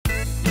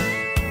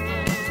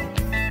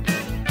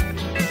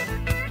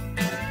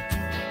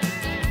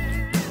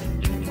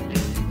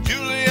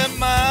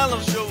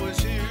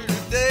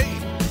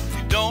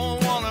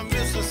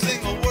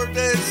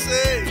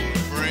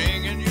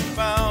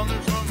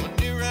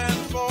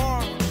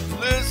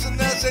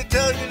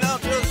tell you now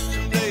just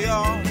who they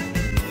are.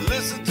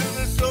 Listen to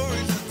their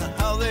stories and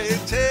how they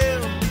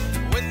tell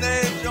when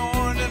they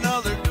joined and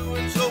how they're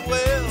doing so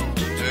well.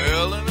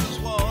 Telling us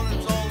what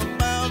it's all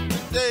about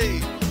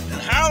today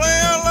and how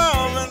they are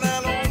loving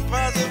that own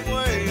passive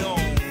way.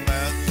 On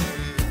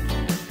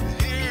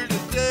passive, here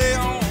today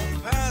on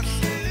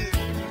passive,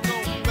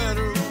 there's no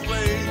better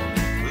way.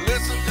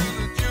 Listen to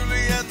the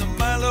Julie and the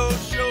Milo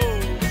show,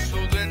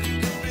 so then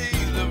you can be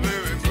the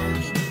very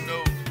first to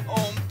know.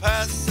 On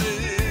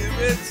passive,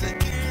 it's a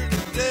here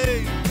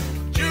today.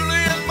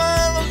 Julie and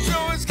Milo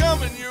show is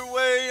coming your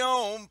way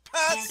on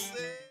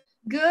passive.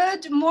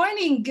 Good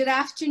morning, good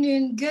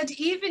afternoon, good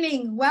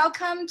evening.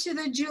 Welcome to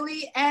the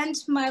Julie and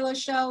Milo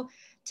show.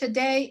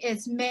 Today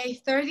is May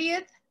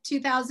 30th,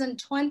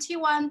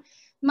 2021.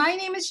 My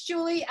name is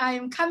Julie. I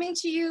am coming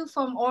to you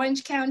from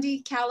Orange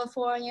County,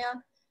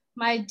 California.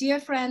 My dear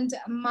friend,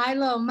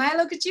 Milo.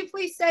 Milo, could you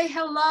please say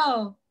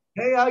hello?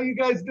 Hey, how you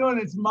guys doing?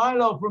 It's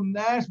Milo from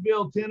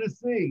Nashville,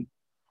 Tennessee.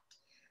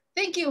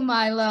 Thank you,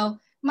 Milo.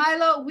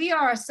 Milo, we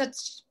are such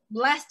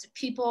blessed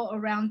people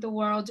around the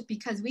world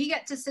because we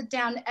get to sit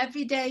down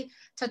every day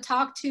to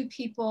talk to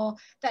people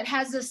that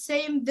has the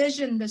same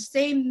vision, the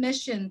same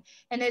mission,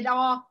 and it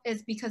all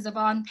is because of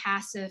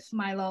ONPASSIVE,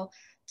 Milo.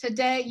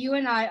 Today, you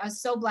and I are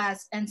so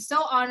blessed and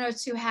so honored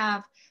to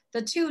have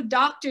the two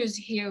doctors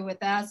here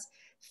with us.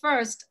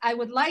 First, I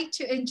would like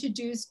to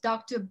introduce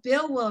Dr.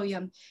 Bill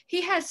Williams.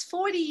 He has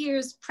 40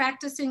 years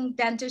practicing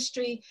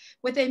dentistry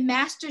with a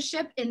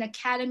mastership in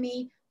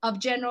Academy of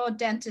General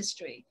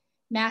Dentistry,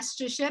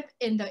 mastership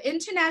in the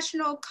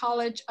International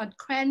College of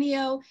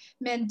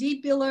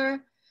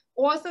Cranio-Mandibular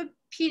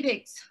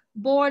Orthopedics,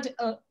 board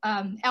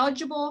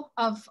eligible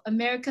of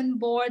American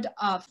Board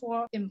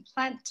for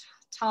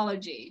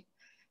Implantology.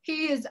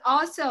 He is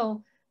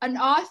also an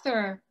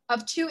author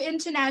of 2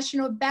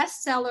 international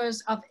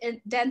bestsellers of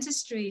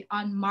dentistry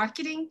on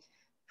marketing,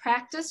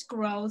 practice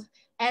growth,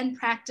 and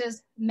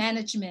practice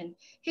management.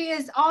 He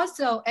is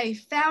also a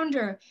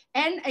founder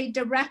and a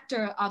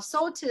director of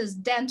Soltis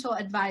Dental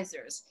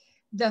Advisors,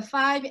 the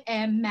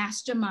 5M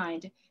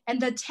Mastermind,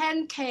 and the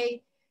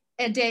 10K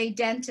a Day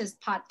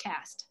Dentist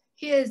podcast.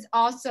 He is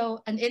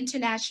also an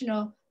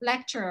international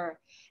lecturer,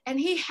 and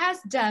he has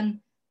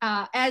done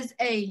as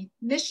a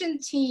mission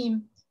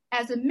team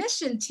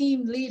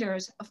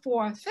leaders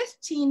for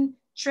 15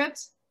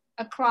 trips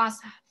across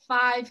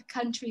 5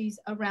 countries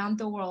around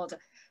the world.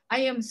 I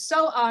am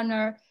so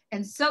honored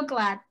and so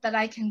glad that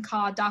I can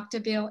call Dr.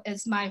 Bill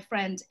as my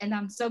friend, and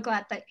I'm so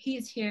glad that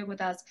he's here with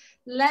us.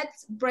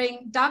 Let's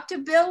bring Dr.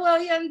 Bill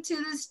Williams to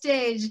the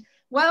stage.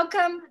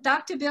 Welcome,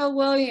 Dr. Bill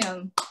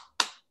Williams.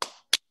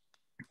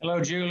 Hello,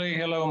 Julie.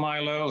 Hello,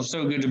 Milo.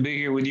 So good to be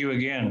here with you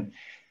again.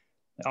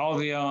 All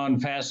the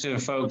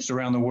ONPASSIVE folks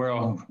around the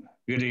world,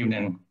 good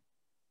evening.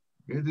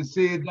 Good to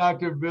see you,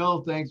 Dr.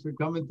 Bill. Thanks for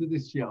coming to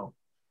the show.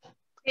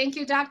 Thank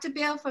you, Dr.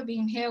 Bill, for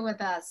being here with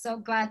us. So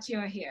glad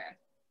you're here.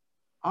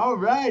 All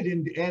right,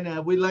 and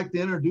we'd like to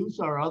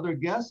introduce our other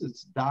guest.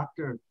 It's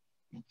Dr.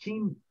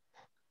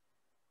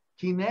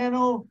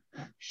 Kianor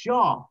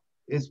Shah,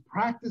 is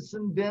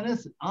practicing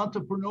dentist,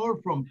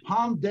 entrepreneur from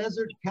Palm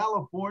Desert,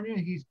 California.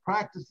 He's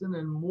practicing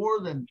in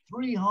more than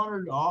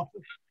 300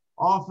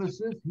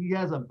 offices. He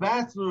has a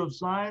Bachelor of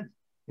Science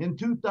in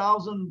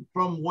 2000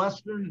 from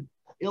Western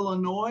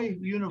Illinois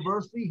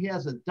University. He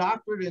has a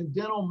doctorate in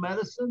dental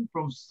medicine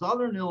from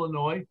Southern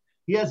Illinois.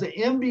 He has an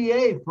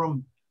MBA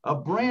from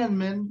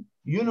Brandman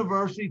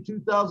University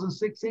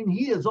 2016.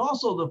 He is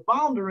also the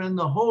founder and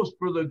the host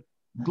for the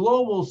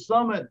Global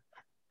Summit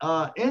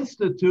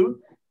Institute.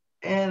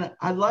 And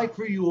I'd like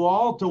for you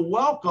all to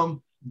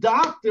welcome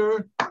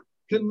Dr.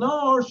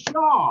 Kianor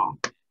Shah.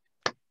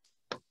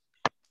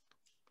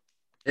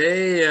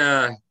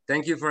 Hey,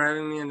 thank you for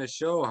having me on the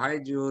show. Hi,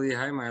 Julie.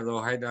 Hi,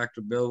 Milo. Hi, Dr.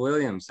 Bill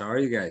Williams. How are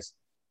you guys?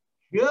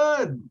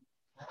 Good.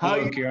 How are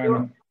you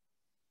doing?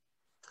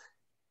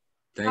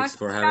 Thanks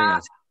for having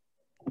us.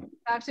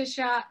 Dr.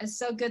 Shah, it's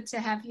so good to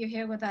have you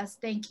here with us.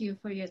 Thank you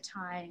for your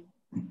time.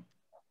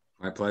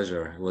 My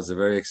pleasure. It was a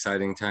very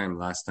exciting time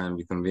last time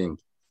we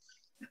convened.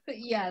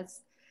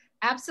 Yes,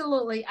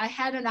 absolutely. I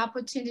had an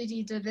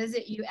opportunity to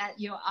visit you at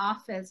your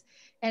office,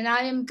 and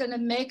I am going to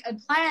make a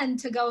plan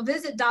to go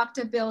visit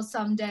Dr. Bill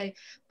someday.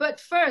 But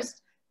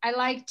first, I'd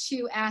like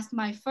to ask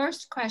my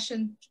first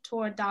question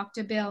toward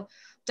Dr. Bill.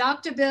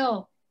 Dr.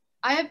 Bill,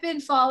 I have been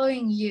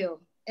following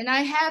you, and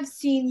I have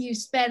seen you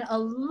spend a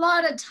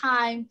lot of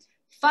time,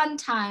 fun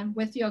time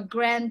with your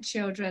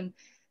grandchildren.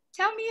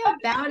 Tell me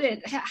about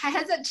it.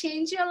 Has it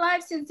changed your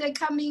life since they're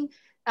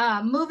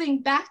moving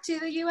back to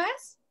the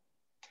U.S.?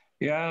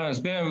 Yeah, it's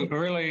been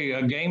really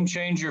a game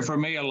changer for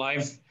me, a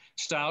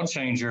lifestyle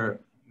changer.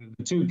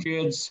 The 2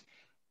 kids,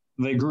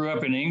 they grew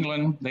up in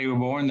England. They were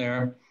born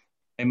there.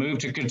 They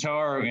moved to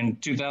Qatar in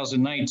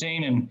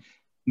 2019. And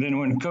then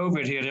when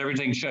COVID hit,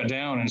 everything shut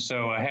down. And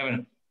so I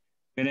haven't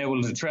been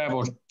able to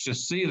travel to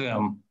see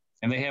them,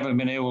 and they haven't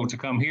been able to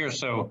come here.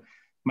 So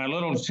my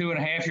little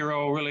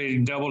 2.5-year-old really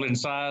doubled in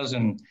size,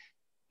 and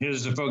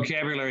his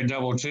vocabulary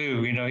doubled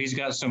too. You know, he's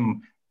got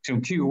some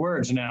cute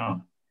words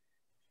now.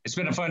 it's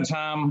been a fun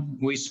time.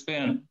 We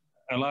spent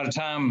a lot of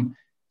time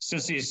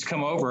since he's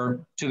come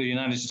over to the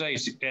United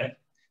States at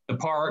the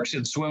parks,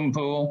 at the swimming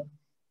pool.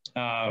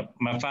 My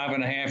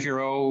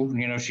 5.5-year-old,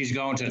 you know, she's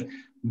going to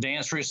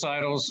dance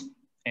recitals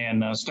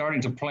and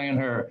starting to plan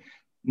her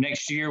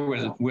next year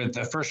with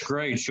the first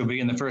grade. She'll be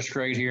in the first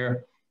grade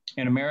here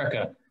in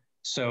America.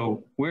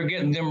 So we're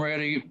getting them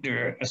ready.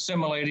 They're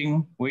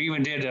assimilating. We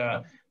even did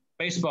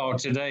baseball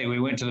today. We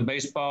went to the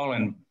baseball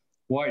and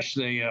watched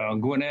the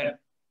Gwinnett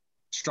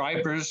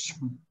Stripers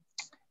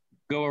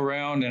go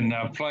around and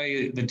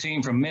play the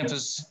team from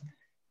Memphis.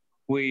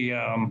 We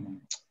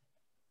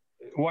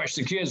watched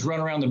the kids run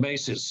around the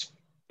bases.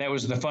 That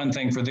was the fun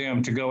thing for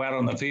them, to go out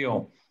on the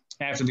field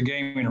after the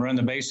game and run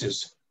the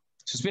bases.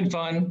 So it's been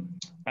fun.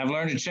 I've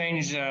learned to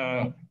change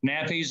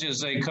nappies,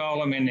 as they call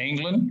them in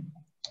England,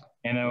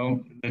 you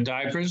know, the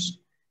diapers.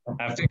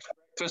 I fixed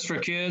breakfast for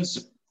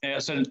kids.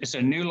 It's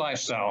a new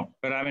lifestyle,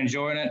 but I'm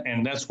enjoying it,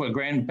 and that's what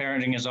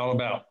grandparenting is all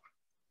about.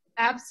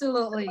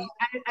 Absolutely.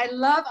 I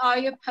love all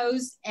your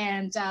posts,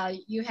 and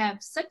you have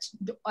such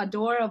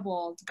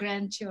adorable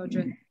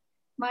grandchildren.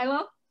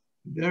 Milo?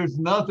 There's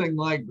nothing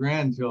like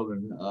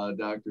grandchildren,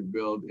 Dr.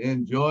 Bill.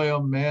 Enjoy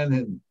them,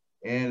 man.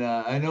 And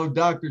I know,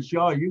 Dr.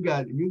 Shah, you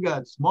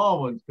got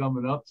small ones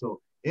coming up, so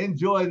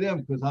enjoy them,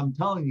 because I'm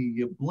telling you,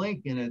 you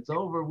blink and it's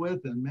over with,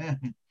 and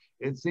man,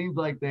 it seems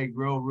like they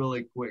grow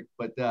really quick.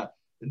 But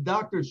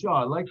Dr.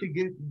 Shah, I'd like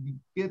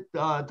to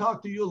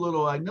talk to you a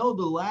little. I know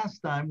the last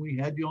time we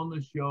had you on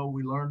the show,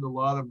 we learned a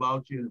lot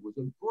about you, and it was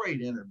a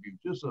great interview,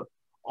 just an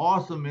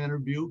awesome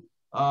interview.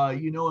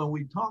 You know, and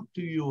we talked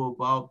to you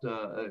about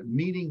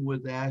meeting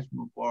with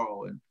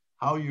MRASHMUFAREH and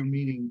how your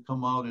meeting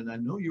come out. And I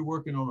know you're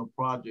working on a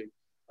project.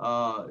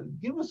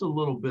 Give us a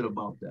little bit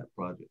about that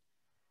project.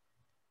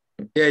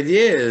 The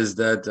idea is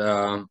that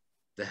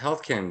the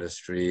healthcare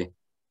industry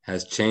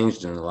has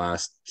changed in the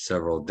last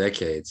several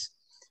decades.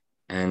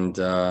 And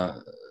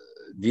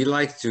we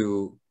like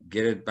to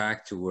get it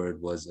back to where it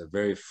was a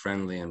very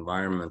friendly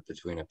environment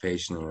between a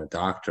patient and a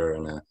doctor,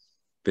 and a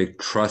big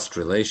trust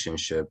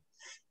relationship.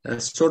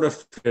 That's sort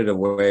of faded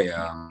away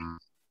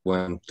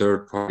when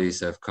third parties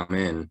have come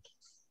in.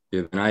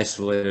 We've been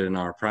isolated in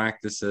our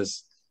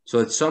practices. So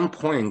at some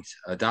point,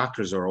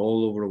 doctors are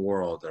all over the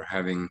world are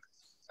having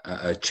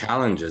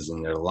challenges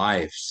in their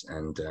lives,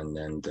 and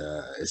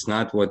it's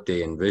not what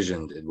they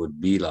envisioned it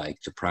would be like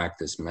to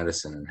practice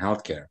medicine and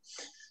healthcare.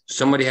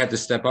 Somebody had to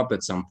step up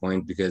at some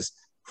point, because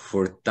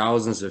for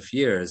thousands of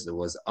years, it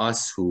was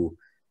us who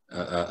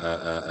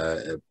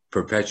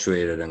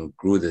perpetuated and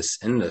grew this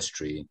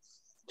industry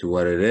to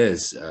what it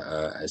is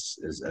as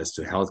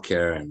to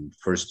healthcare and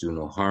first do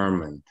no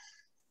harm. And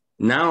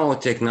now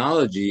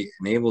technology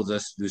enables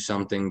us to do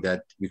something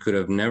that we could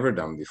have never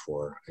done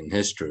before in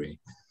history.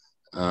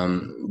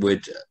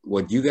 With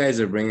what you guys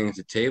are bringing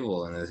to the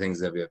table and the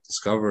things that we have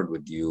discovered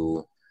with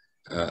you,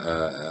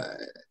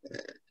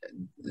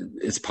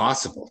 it's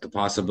possible. The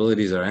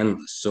possibilities are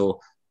endless. So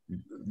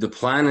the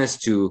plan is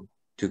to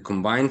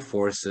combine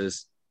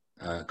forces,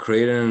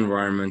 create an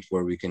environment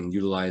where we can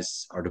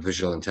utilize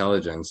artificial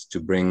intelligence to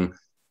bring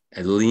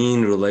a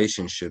lean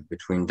relationship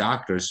between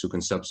doctors who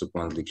can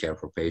subsequently care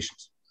for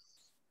patients.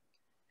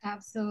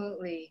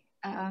 Absolutely.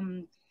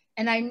 And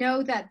I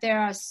know that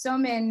there are so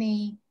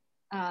many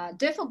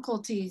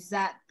difficulties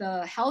that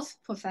the health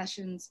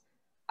professions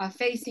are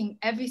facing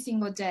every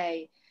single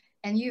day.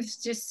 And you've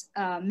just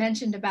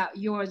mentioned about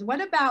yours.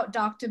 What about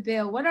Dr.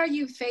 Bill? What are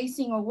you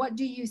facing, or what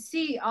do you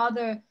see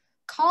other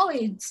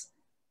colleagues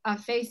are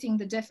facing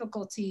the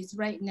difficulties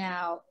right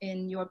now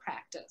in your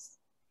practice?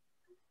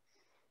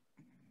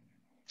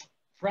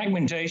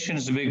 Fragmentation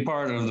is a big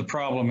part of the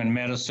problem in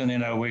medicine. You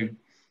know,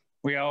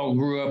 we all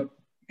grew up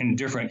in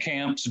different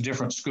camps,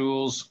 different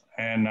schools,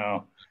 and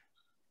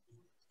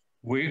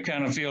we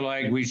kind of feel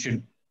like we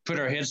should put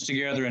our heads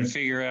together and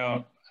figure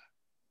out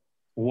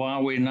why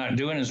we're not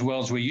doing as well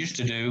as we used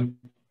to do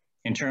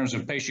in terms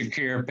of patient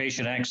care,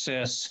 patient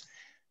access,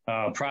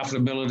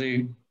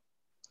 profitability.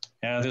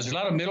 There's a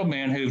lot of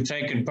middlemen who've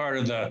taken part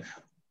of the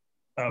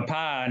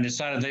pie and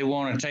decided they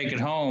want to take it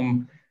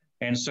home.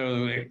 And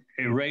so it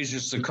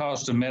raises the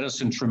cost of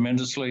medicine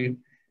tremendously.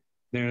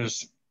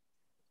 There's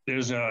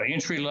an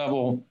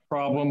entry-level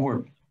problem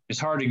where it's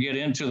hard to get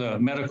into the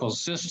medical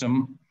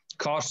system,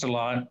 costs a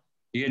lot.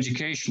 The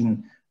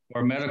education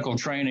or medical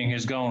training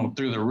has gone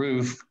through the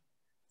roof,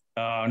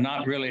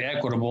 not really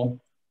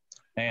equitable.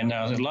 And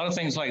a lot of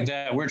things like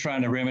that we're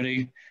trying to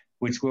remedy,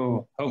 which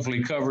we'll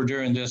hopefully cover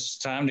during this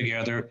time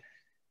together.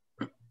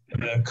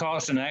 The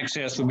cost and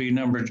access will be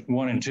number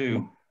 1 and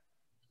 2.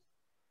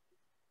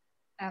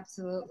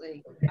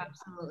 Absolutely,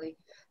 absolutely.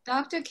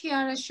 Dr.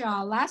 Kianor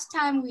Shah, last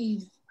time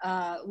we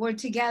were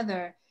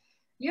together,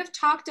 you've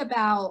talked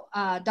about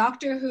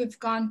doctors who've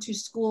gone to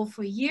school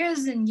for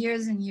years and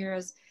years and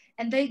years,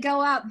 and they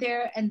go out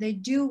there and they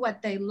do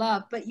what they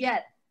love, but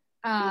yet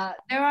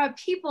there are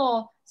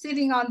people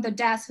sitting on the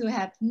desk who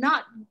have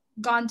not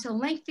gone to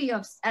lengthy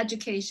of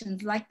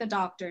educations like the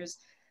doctors,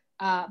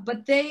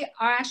 but they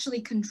are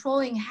actually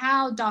controlling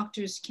how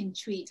doctors can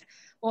treat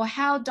or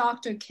how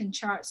doctor can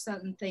chart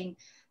certain thing.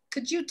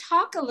 Could you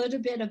talk a little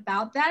bit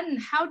about that,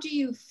 and how do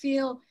you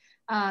feel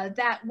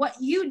that what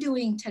you're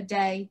doing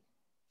today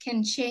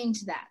can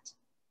change that?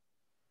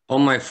 All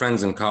my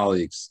friends and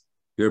colleagues,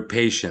 your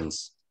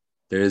patience.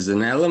 There is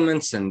an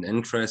elements and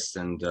interests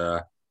and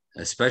a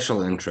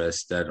special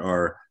interests that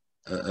are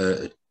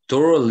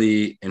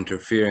thoroughly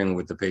interfering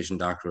with the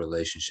patient-doctor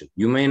relationship.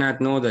 You may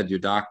not know that your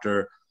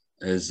doctor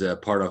is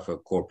part of a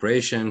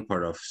corporation,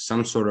 part of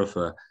some sort of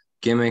a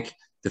gimmick.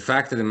 The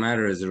fact of the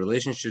matter is the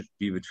relationship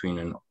be between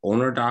an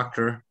owner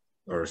doctor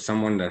or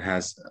someone that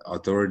has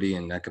authority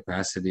and that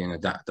capacity in a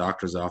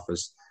doctor's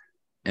office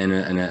and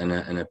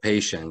a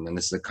patient, and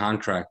this is a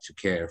contract to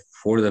care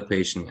for the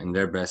patient in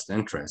their best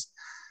interest.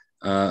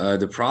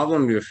 The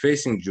problem you're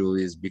facing,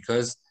 Julie, is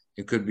because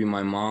it could be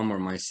my mom or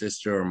my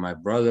sister or my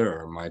brother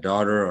or my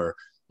daughter or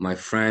my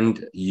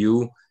friend,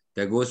 you,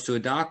 that goes to a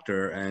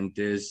doctor, and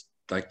there's,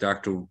 like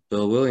Dr.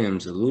 Bill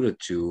Williams alluded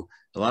to,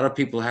 a lot of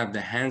people have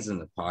their hands in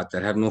the pot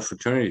that have no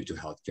fraternity to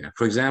healthcare.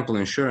 For example,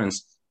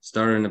 insurance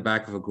started in the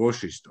back of a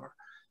grocery store.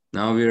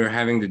 Now we are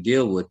having to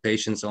deal with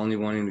patients only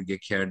wanting to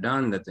get care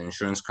done that the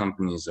insurance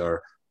companies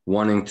are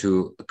wanting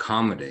to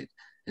accommodate.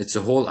 It's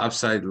a whole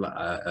upside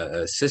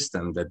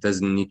system that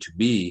doesn't need to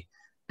be.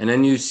 And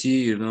then you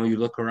see, you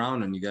look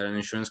around and you got an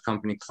insurance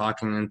company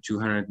clocking in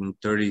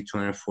 $230,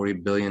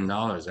 $240 billion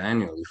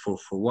annually for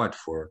what?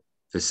 For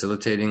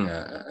facilitating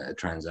a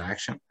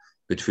transaction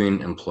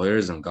between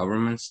employers and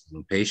governments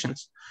and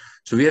patients.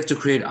 So we have to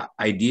create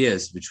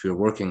ideas, which we're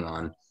working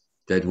on,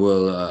 that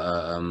will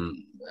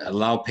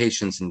allow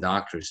patients and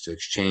doctors to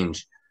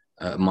exchange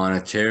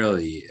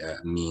monetarily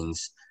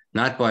means,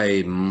 not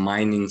by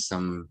mining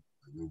some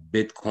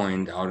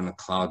Bitcoin out in the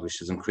cloud, which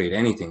doesn't create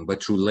anything,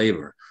 but through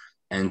labor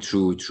and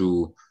through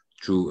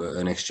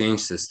an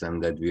exchange system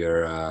that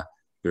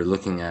we're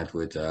looking at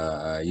with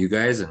you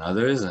guys and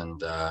others,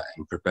 and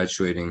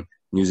perpetuating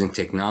using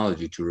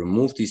technology to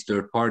remove these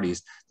third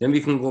parties. Then we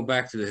can go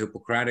back to the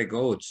Hippocratic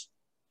oaths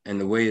and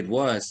the way it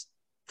was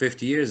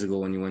 50 years ago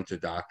when you went to a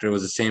doctor. It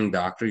was the same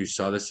doctor. You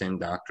saw the same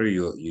doctor.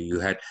 You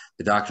had,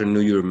 the doctor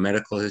knew your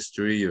medical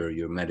history,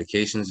 your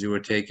medications you were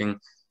taking,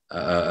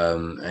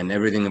 and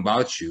everything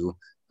about you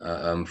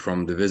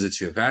from the visits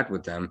you've had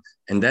with them.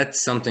 And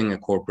that's something a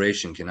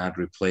corporation cannot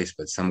replace,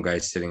 but some guy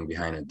sitting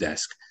behind a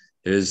desk.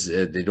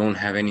 They don't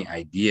have any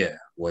idea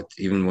what,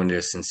 even when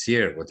they're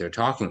sincere, what they're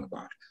talking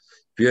about.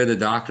 We are the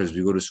doctors.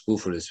 We go to school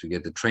for this. We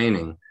get the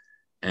training,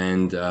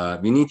 and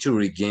we need to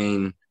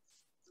regain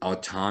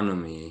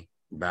autonomy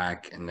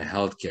back in the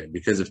healthcare,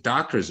 because if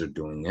doctors are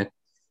doing it,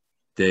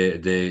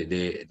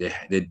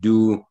 they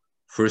do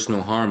first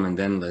no harm, and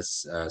then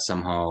let's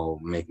somehow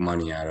make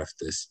money out of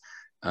this.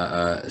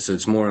 So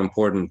it's more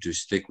important to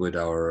stick with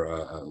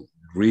our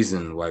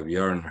reason why we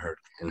are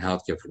in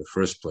healthcare for the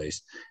first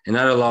place, and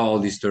not allow all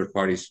these third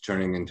parties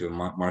turning into a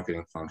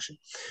marketing function.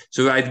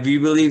 So we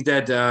believe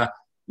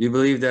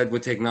that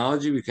with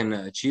technology we can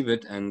achieve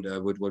it, and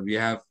with what we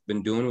have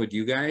been doing with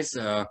you guys,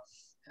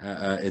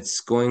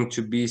 it's going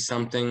to be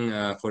something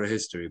for the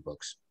history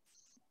books.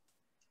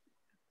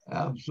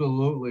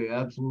 Absolutely,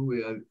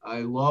 absolutely. I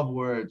love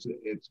where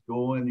it's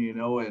going,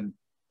 and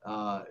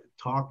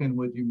talking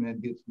with you, man,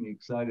 gets me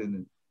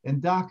excited.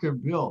 And Dr.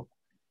 Bill,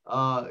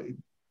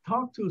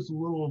 talk to us a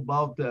little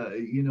about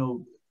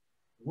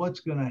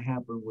what's going to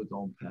happen with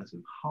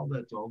ONPASSIVE, how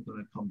that's all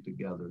going to come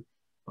together.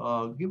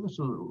 Give us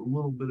a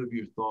little bit of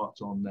your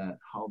thoughts on that,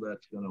 how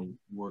that's going to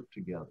work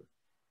together.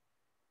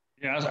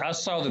 Yeah, I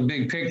saw the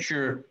big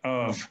picture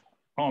of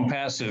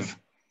ONPASSIVE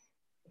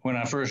when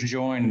I first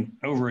joined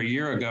over a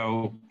year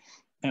ago,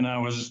 and I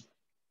was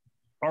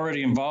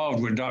already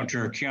involved with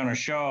Dr. Kianor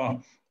Shah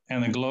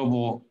and the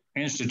Global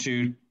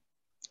Institute.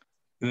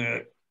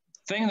 The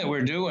thing that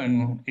we're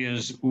doing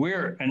is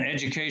we're an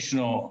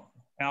educational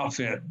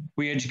outfit.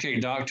 We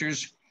educate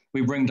doctors.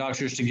 We bring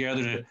doctors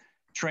together to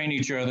train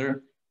each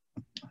other.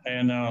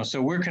 And so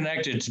we're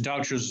connected to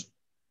doctors,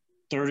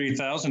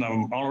 30,000 of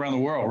them all around the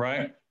world,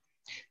 right?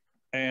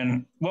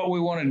 And what we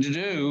wanted to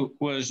do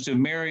was to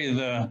marry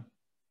the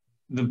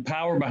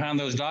power behind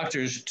those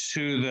doctors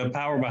to the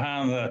power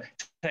behind the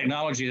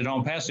technology that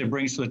ONPASSIVE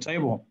brings to the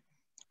table.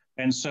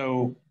 And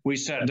so we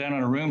sat down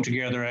in a room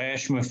together,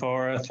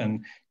 MRASHMUFAREH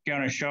and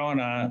Kianor Shah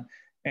and I,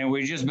 and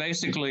we just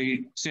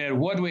basically said,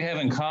 what do we have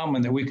in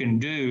common that we can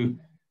do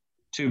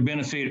to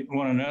benefit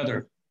one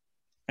another?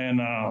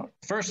 And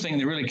first thing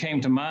that really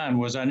came to mind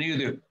was I knew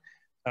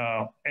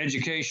that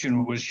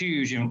education was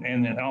huge,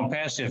 and that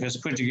ONPASSIVE has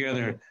put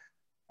together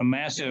a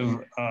massive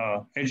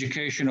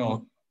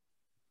educational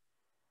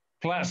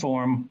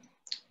platform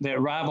that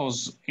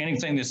rivals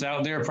anything that's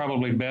out there,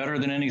 probably better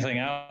than anything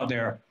out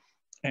there.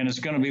 And it's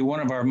going to be one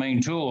of our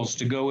main tools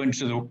to go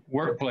into the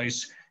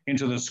workplace,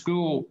 into the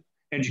school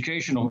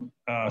educational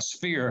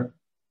sphere.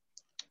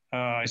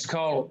 It's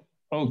called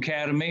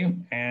Academy,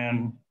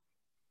 and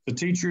the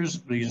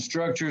teachers, the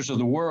instructors of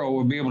the world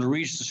will be able to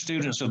reach the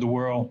students of the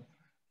world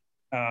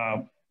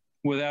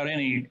without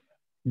any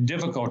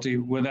difficulty,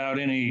 without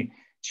any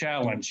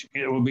challenge.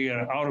 It will be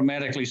an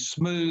automatically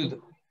smooth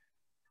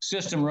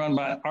system run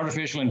by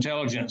artificial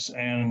intelligence.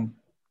 And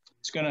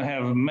It's going to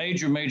have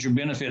major, major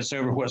benefits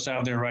over what's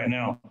out there right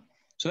now.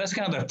 So that's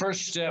kind of the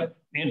first step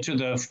into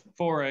the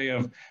foray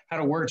of how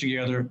to work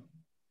together.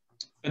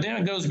 But then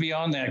it goes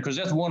beyond that, because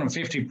that's one of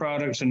 50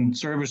 products and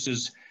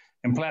services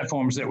and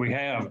platforms that we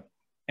have.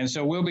 And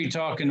so we'll be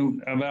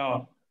talking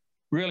about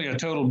really a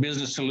total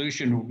business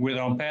solution with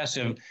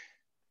ONPASSIVE,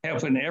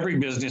 helping every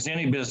business,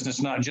 any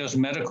business, not just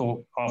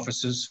medical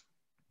offices.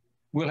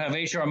 We'll have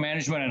HR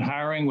management and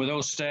hiring with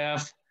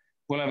O-Staff.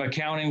 We'll have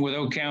accounting with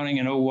O-Counting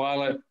and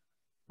O-Wallet.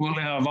 We'll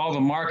have all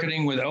the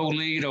marketing with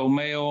O-Lead,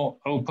 O-Mail,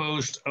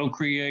 O-Post,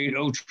 O-Create,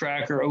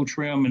 O-Tracker,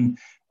 O-Trim, and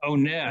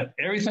O-Net.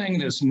 Everything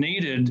that's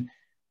needed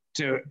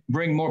to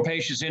bring more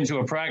patients into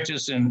a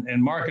practice and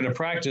market a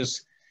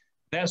practice,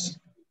 that's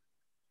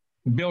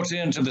built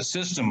into the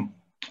system,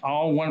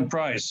 all one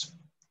price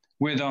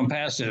with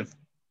ONPASSIVE.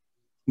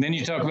 Then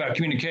you talk about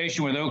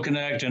communication with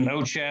O-Connect and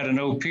O-Chat and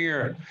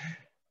O-Peer.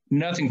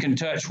 Nothing can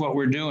touch what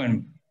we're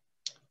doing.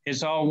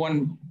 It's all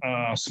one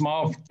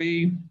small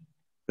fee.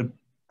 The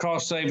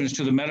cost savings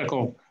to the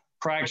medical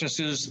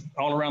practices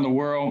all around the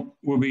world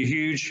will be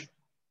huge.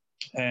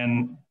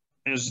 And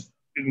there's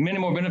many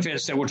more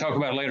benefits that we'll talk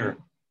about later.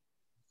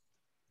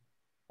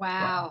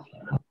 Wow.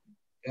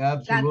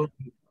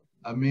 Absolutely.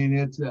 I mean,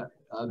 it's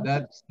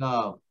that's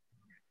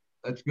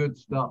good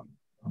stuff.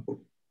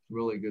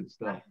 Really good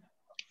stuff.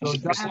 So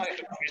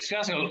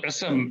It's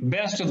some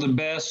best of the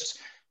best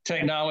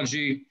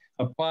technology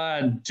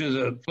applied to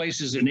the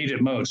places that need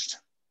it most.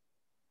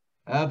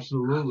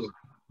 Absolutely.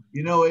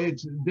 You know,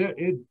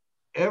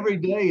 every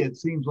day it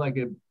seems like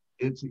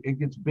it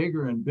gets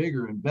bigger and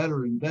bigger and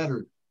better and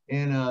better.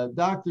 And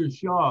Dr.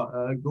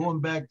 Shah,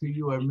 going back to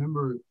you, I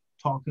remember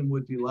talking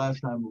with you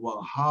last time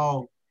about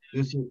how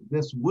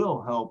this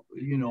will help,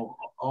 you know,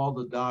 all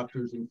the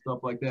doctors and stuff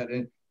like that.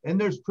 And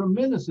there's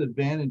tremendous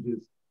advantages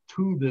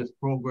to this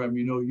program.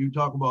 You know, you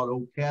talk about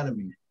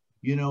Academy,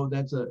 you know,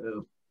 that's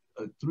a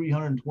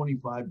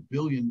 $325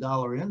 billion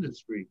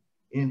industry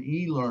in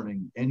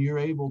e-learning, and you're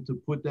able to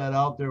put that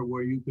out there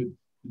where you could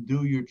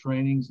do your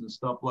trainings and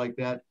stuff like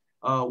that,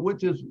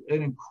 which is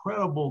an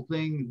incredible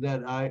thing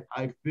that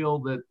I feel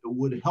that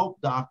would help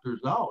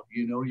doctors out.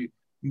 You know,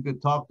 you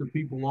could talk to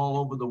people all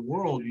over the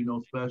world, you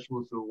know,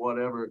 specialists or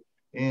whatever,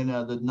 and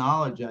the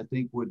knowledge, I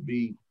think, would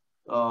be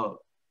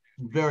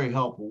very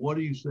helpful. What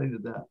do you say to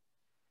that?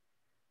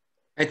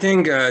 I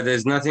think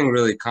there's nothing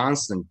really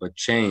constant but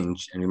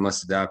change, and we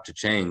must adapt to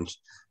change.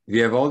 If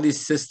you have all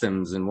these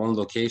systems in one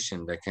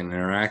location that can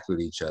interact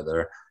with each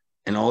other,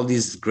 and all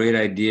these great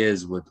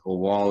ideas with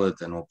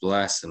O-Wallet and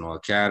O-Bless and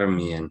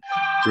O-Academy, and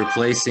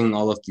replacing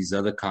all of these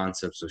other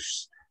concepts of,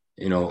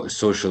 you know,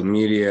 social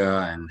media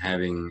and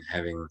having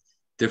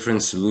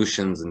different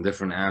solutions and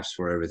different apps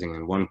for everything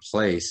in one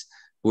place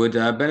would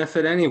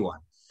benefit anyone.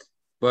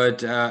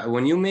 But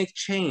when you make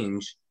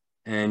change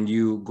and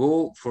you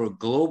go for a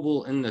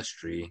global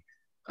industry,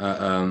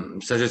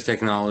 such as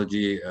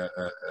technology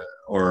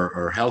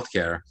or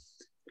healthcare,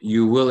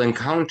 you will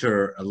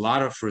encounter a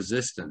lot of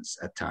resistance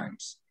at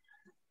times.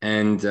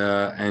 And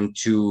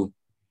to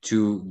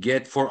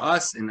get, for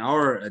us in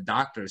our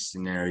doctor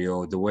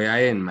scenario, the way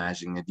I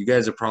imagine it, you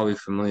guys are probably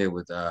familiar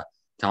with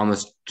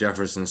Thomas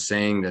Jefferson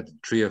saying that the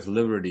tree of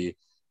liberty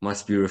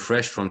must be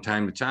refreshed from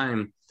time to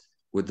time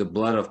with the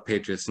blood of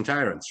patriots and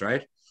tyrants,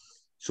 right?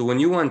 So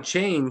when you want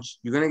change,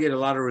 you're going to get a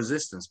lot of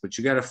resistance, but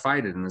you got to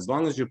fight it. And as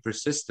long as you're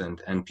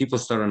persistent and people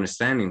start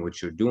understanding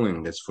what you're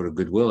doing, that's for the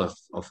goodwill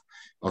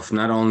of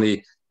not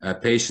only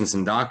patients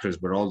and doctors,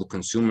 but all the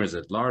consumers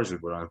at large,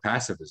 with what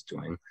ONPASSIVE is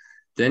doing,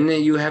 then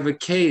you have a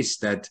case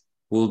that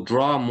will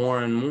draw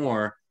more and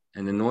more,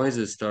 and the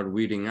noises start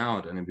weeding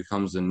out, and it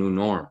becomes the new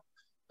norm.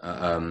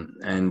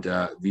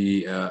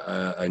 We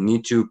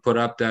need to put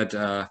up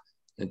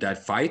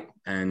that fight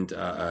and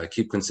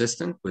keep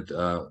consistent with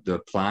the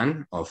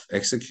plan of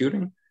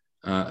executing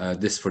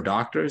this for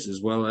doctors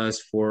as well as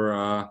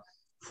for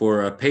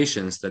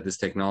patients that this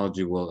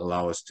technology will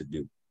allow us to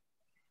do.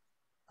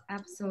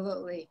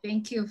 Absolutely.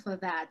 Thank you for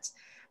that.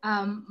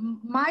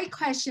 My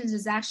questions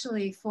is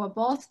actually for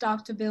both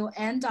Dr. Bill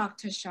and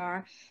Dr.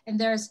 Shah, and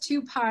there's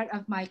two parts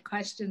of my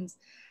questions.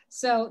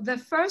 So the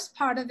first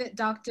part of it,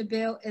 Dr.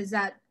 Bill, is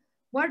that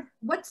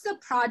what's the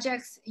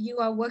projects you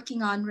are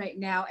working on right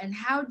now, and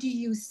how do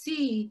you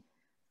see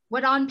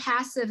what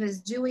ONPASSIVE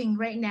is doing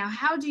right now?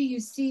 How do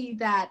you see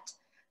that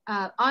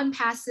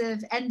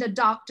ONPASSIVE and the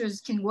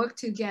doctors can work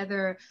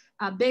together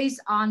based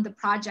on the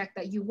project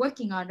that you're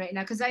working on right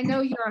now? Because I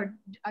know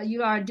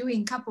you are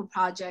doing a couple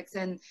projects,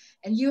 and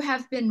you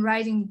have been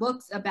writing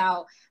books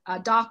about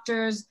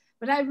doctors,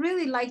 but I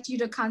really liked you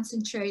to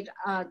concentrate.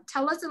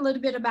 Tell us a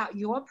little bit about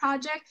your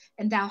project,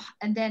 and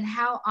then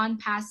how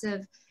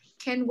ONPASSIVE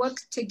can work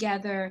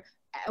together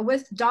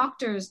with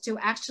doctors to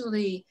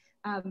actually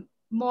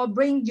more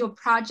bring your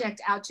project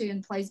out to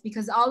in place,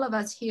 because all of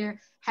us here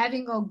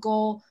having a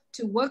goal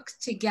to work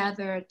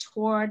together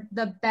toward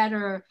the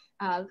better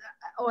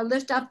or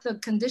lift up the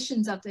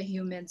conditions of the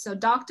human. So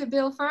Dr.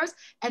 Bill first,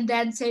 and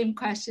then same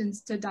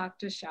questions to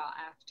Dr. Shah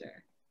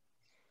after.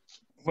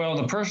 Well,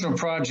 the personal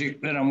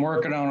project that I'm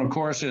working on, of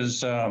course,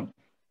 is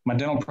my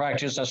dental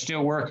practice. I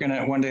still work in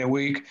it 1 day a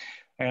week,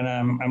 and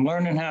I'm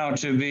learning how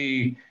to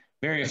be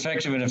very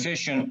effective and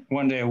efficient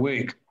 1 day a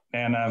week.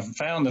 And I've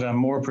found that I'm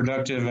more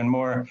productive and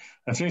more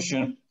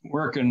efficient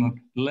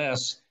working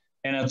less.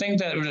 And I think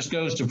that just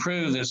goes to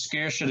prove that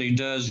scarcity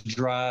does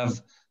drive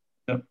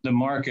the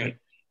market.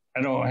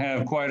 I don't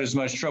have quite as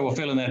much trouble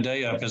filling that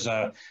day up as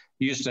I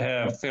used to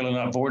have filling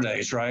up 4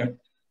 days, right?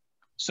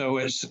 So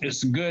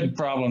it's a good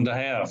problem to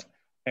have.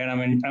 And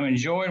I'm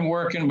enjoying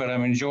working, but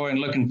I'm enjoying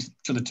looking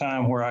to the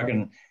time where I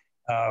can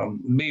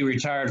be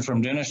retired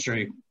from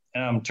dentistry.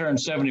 And I'm turned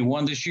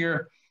 71 this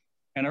year.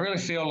 And I really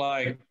feel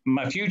like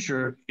my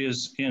future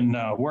is in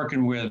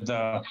working with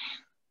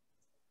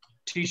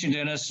teaching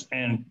dentists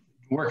and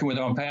working with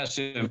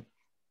ONPASSIVE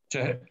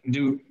to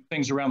do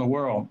things around the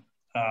world.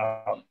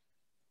 I'm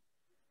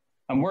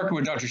working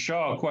with Dr.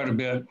 Shah quite a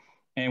bit,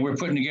 and we're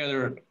putting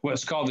together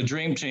what's called the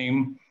Dream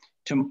Team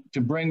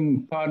to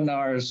bring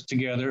podnars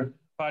together,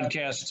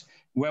 podcast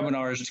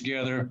webinars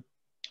together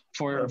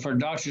for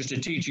doctors to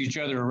teach each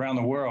other around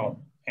the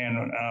world.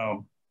 And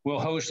we'll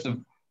host the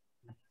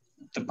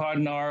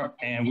podnar,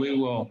 and we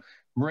will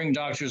bring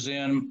doctors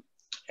in.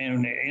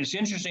 And it's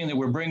interesting that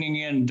we're bringing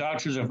in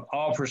doctors of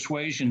all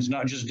persuasions,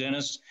 not just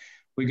dentists.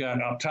 We got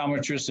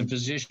optometrists and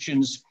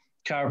physicians,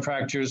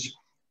 chiropractors,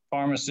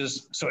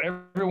 pharmacists. So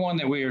everyone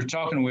that we are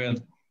talking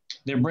with,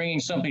 they're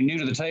bringing something new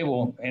to the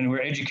table, and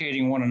we're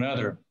educating one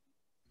another.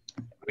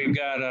 We've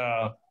got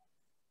a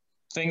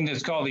thing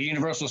that's called the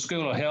Universal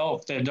School of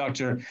Health that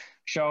Dr.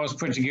 Shah has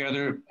put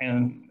together,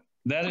 and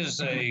that is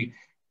a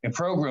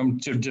program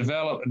to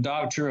develop a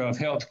doctor of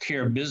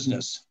healthcare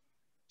business.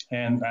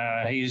 And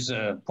he's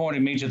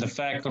appointed me to the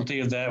faculty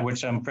of that,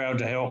 which I'm proud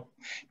to help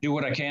do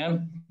what I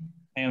can.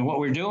 And what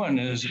we're doing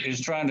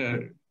is trying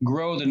to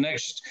grow the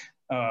next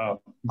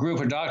group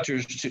of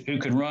doctors who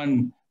can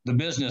run the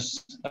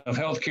business of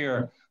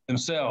healthcare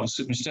themselves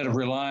instead of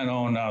relying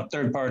on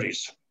third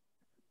parties.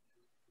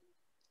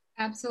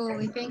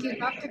 Absolutely. Thank you,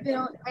 Dr.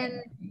 Bill.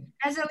 And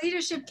as a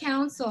leadership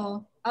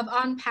council of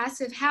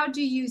ONPASSIVE, how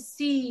do you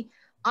see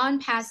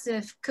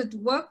ONPASSIVE could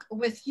work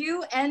with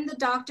you and the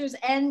doctors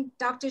and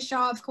Dr.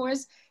 Shah, of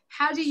course?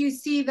 How do you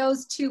see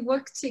those two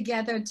work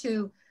together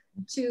to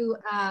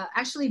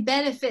actually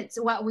benefit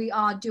what we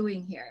are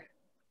doing here?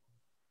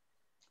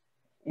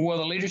 Well,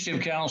 the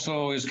Leadership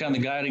Council is kind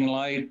of the guiding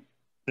light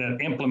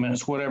that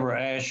implements whatever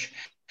ASH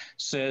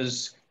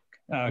says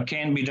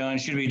can be done,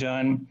 should be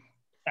done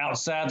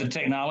outside the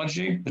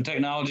technology. The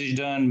technology is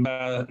done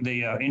by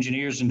the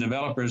engineers and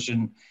developers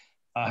in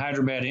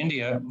Hyderabad,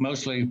 India,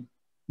 mostly.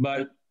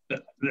 But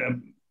the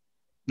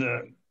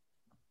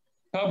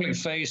public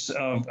face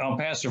of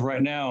ONPASSIVE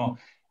right now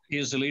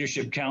is the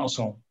Leadership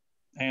Council.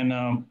 And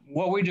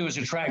what we do is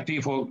attract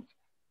people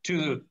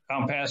to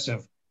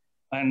ONPASSIVE.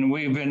 And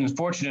we've been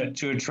fortunate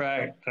to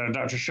attract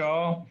Dr.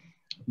 Shah,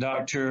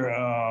 Dr.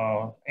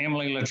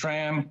 Emily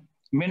Latram,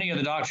 many of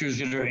the doctors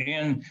that are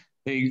in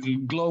the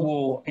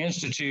Global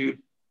Institute,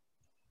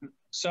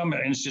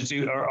 Summit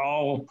Institute, are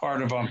all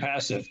part of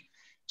ONPASSIVE.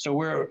 So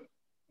we're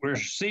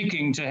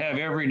seeking to have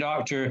every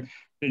doctor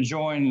that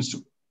joins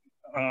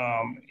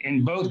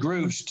in both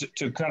groups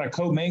to kind of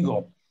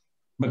commingle,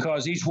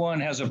 because each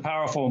one has a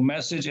powerful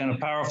message and a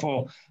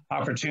powerful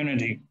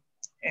opportunity.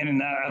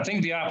 And I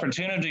think the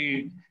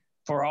opportunity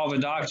for all the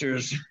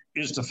doctors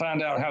is to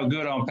find out how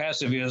good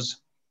ONPASSIVE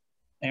is.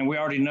 And we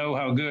already know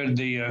how good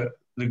the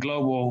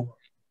Global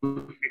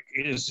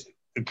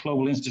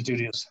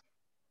Institute is.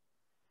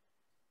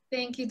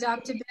 Thank you,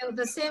 Dr. Bill.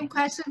 The same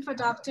question for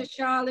Dr.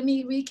 Shah. Let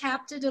me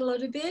recap it a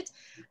little bit.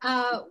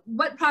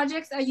 What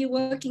projects are you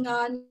working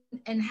on,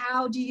 and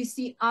how do you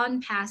see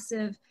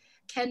ONPASSIVE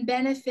can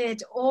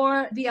benefit,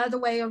 or the other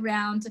way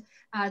around,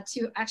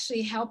 to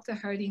actually help the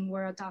hurting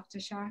world, Dr.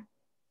 Shah?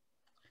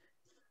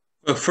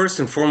 Well, first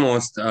and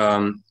foremost,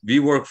 we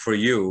work for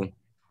you,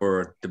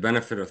 for the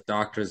benefit of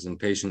doctors and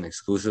patients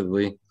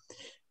exclusively.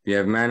 We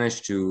have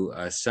managed to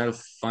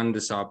self-fund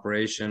this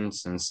operation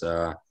since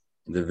the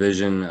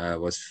vision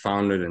was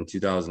founded in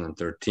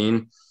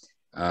 2013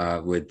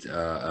 with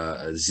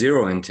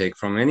zero intake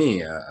from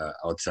any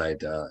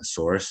outside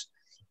source.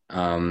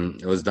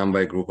 It was done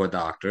by a group of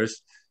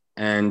doctors,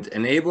 and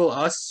enable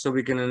us so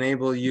we can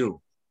enable you.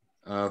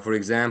 For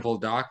example,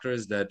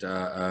 doctors that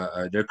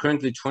there are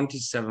currently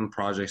 27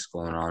 projects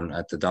going on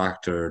at the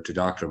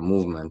doctor-to-doctor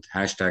movement,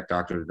 hashtag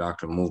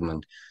doctor-to-doctor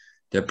movement,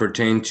 that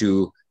pertain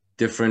to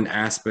different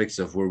aspects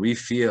of where we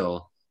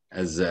feel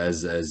as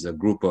a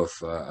group of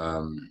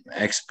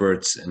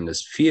experts in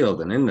this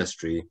field and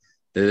industry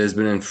that there's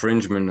been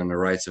infringement on the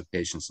rights of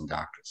patients and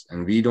doctors.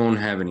 And we don't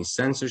have any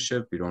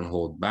censorship. We don't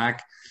hold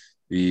back.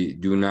 We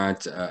do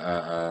not.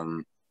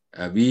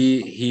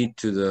 We heed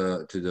to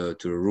the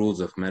rules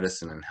of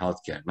medicine and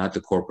healthcare, not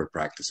the corporate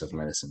practice of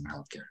medicine and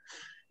healthcare.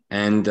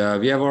 And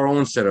we have our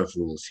own set of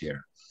rules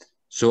here.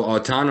 So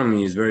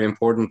autonomy is very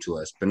important to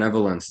us.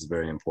 Benevolence is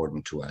very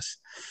important to us.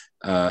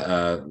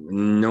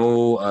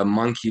 No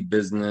monkey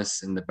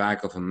business in the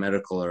back of a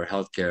medical or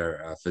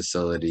healthcare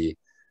facility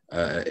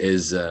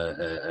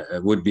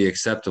would be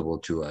acceptable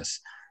to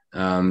us.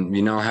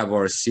 We now have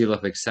our seal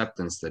of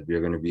acceptance that we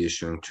are going to be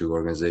issuing to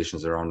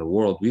organizations around the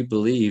world. We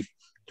believe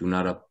do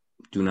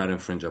not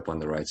infringe upon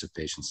the rights of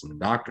patients and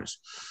doctors.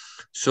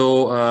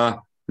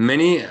 So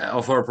many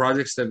of our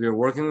projects that we are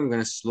working on, we're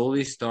going to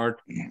slowly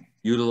start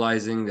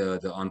utilizing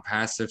the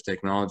ONPASSIVE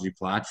technology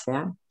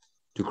platform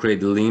to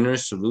create leaner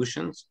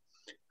solutions.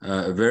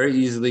 Very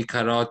easily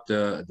cut out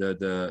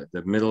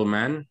the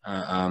middlemen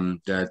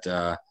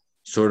that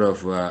sort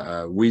of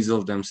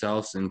weasel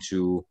themselves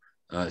into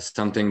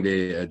something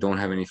they don't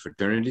have any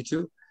fraternity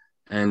to,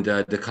 and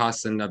the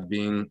costs end up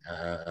being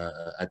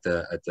at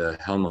the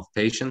helm of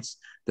patients.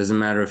 Doesn't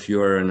matter if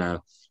you're in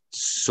a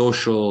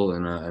social,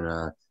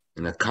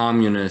 in a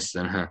communist,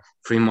 and a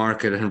free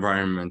market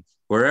environment.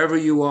 Wherever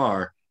you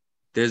are,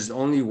 there's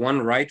only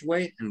one right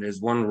way and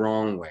there's one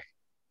wrong way.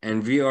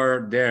 And we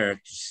are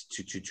there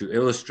to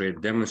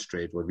illustrate,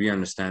 demonstrate what we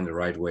understand the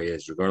right way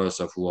is, regardless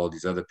of who all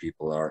these other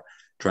people are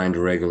trying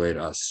to regulate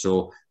us.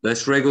 So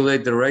let's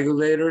regulate the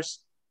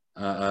regulators.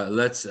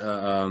 Let's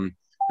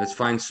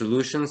find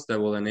solutions that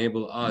will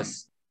enable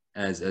us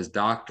as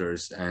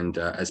doctors and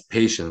as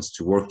patients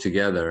to work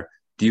together,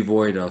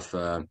 devoid of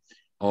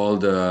all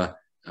the,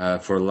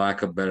 for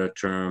lack of a better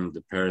term,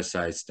 the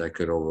parasites that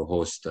could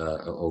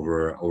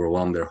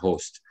overwhelm their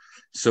host.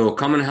 So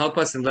come and help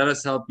us and let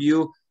us help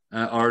you.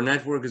 Our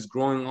network is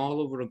growing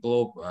all over the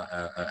globe.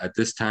 At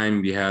this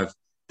time, we have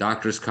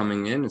doctors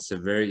coming in. It's a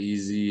very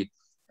easy,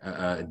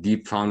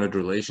 deep founded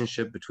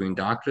relationship between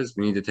doctors.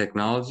 We need the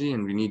technology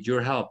and we need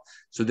your help.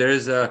 So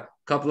there's a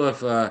couple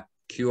of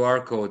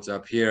QR codes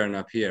up here and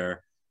up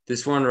here.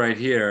 This one right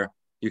here,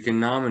 you can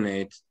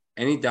nominate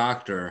any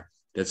doctor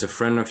that's a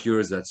friend of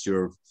yours, that's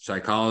your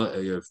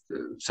psychologist,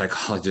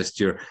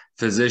 your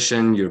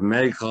physician, your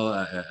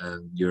medical,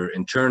 your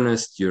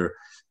internist, your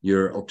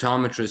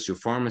optometrist, your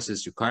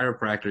pharmacist, your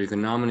chiropractor. You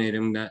can nominate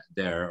them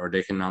there, or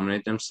they can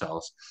nominate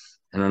themselves.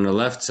 And on the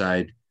left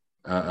side,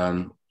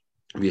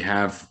 we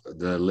have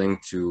the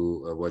link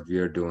to what we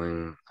are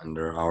doing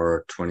under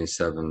our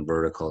 27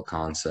 vertical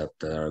concept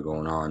that are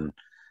going on.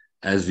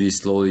 As we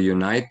slowly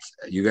unite,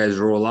 you guys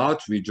roll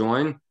out, we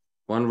join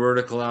one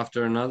vertical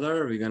after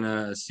another. We're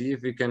gonna see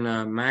if we can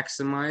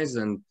maximize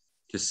and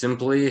just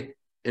simply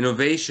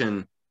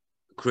innovation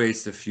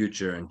creates the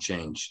future and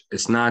change.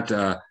 It's not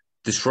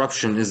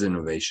disruption is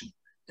innovation.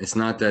 It's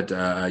not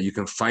that you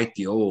can fight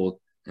the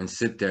old and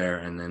sit there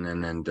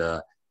and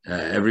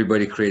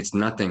everybody creates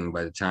nothing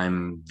by the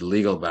time the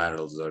legal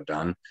battles are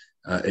done.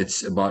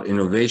 It's about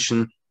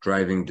innovation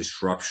driving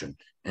disruption.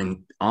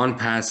 And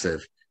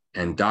ONPASSIVE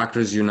and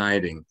Doctors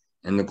Uniting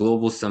and the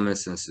Global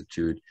Summits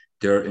Institute,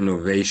 they're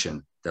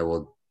innovation that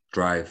will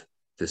drive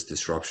this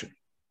disruption.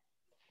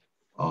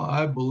 Oh,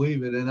 I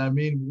believe it. And I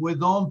mean, with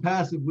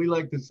ONPASSIVE, we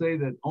like to say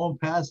that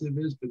ONPASSIVE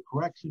is the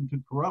correction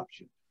to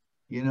corruption,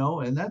 you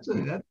know, and that's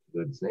a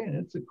good saying.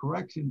 It's a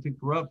correction to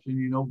corruption,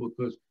 you know,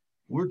 because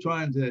we're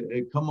trying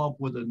to come up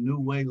with a new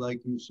way,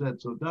 like you said.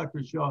 So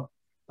Dr. Shah,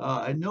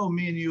 I know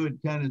me and you had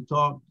kind of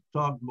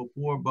talked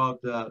before about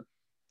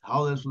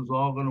how this was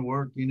all going to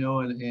work, you know,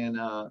 and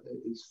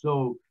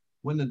so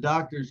when the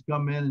doctors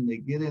come in and they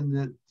get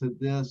into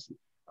this,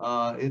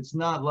 it's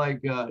not like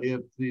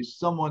if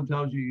someone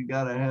tells you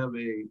got to have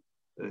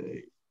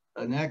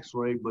an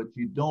X-ray, but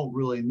you don't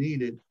really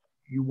need it,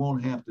 you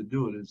won't have to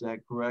do it. Is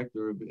that correct?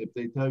 Or if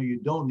they tell you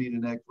don't need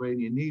an X-ray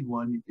and you need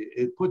one,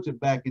 it puts it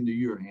back into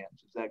your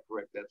hands. Is that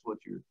correct? That's what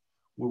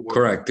we're working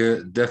Correct.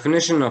 The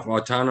definition of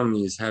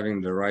autonomy is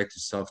having the right to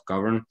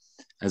self-govern.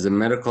 As a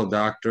medical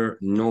doctor,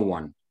 no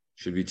one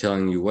should be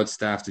telling you what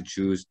staff to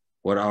choose,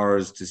 what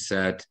hours to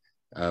set,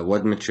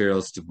 what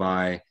materials to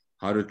buy,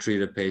 how to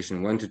treat a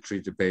patient, when to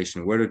treat the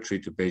patient, where to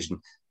treat the patient.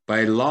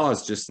 By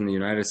laws, just in the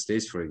United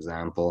States, for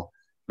example,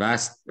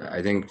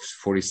 I think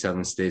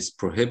 47 states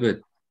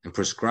prohibit and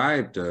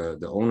prescribe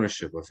the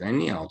ownership of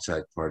any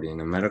outside party in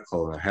a medical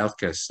or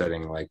healthcare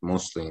setting, like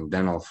mostly in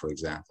dental, for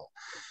example.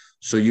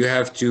 So you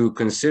have to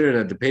consider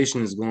that the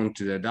patient is going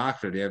to their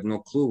doctor. They have no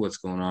clue what's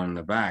going on in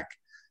the back.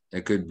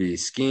 There could be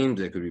schemes,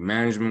 there could be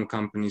management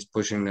companies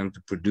pushing them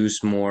to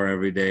produce more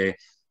every day,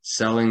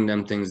 selling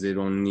them things they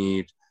don't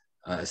need,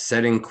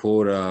 setting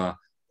quota,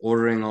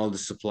 ordering all the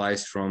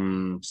supplies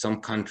from some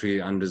country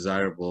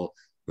undesirable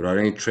without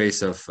any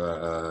trace of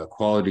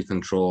quality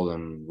control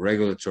and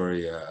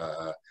regulatory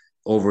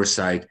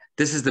oversight.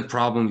 This is the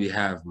problem we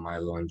have,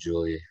 Milo and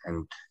Julie,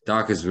 and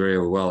Doc is very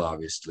well,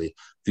 obviously.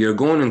 We are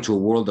going into a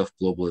world of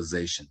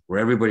globalization where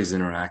everybody's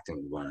interacting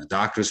with one another.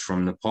 Doctors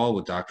from Nepal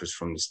with doctors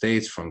from the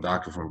States, from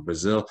doctors from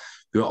Brazil,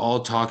 we're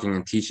all talking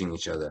and teaching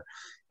each other.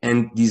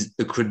 And these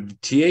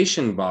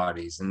accreditation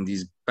bodies and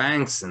these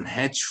banks and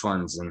hedge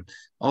funds and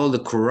all the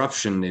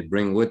corruption they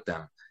bring with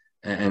them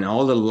and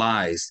all the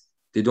lies,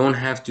 they don't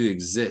have to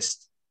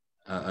exist.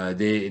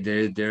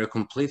 They're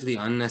completely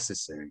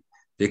unnecessary.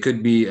 They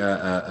could be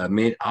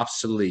made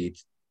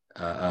obsolete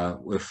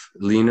if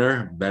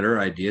leaner, better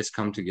ideas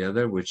come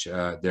together, which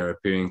they're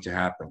appearing to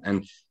happen.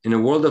 And in a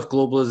world of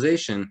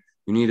globalization,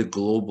 you need a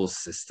global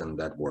system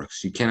that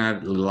works. You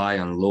cannot rely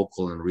on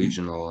local and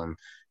regional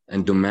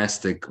and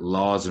domestic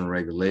laws and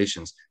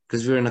regulations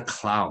because we're in a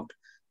cloud.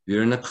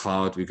 we're in the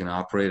cloud. We can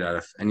operate out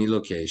of any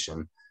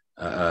location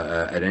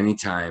at any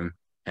time.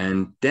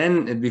 And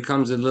then it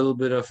becomes a little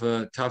bit of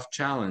a tough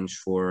challenge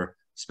for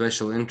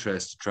special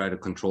interests to try to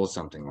control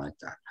something like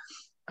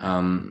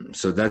that.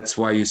 So that's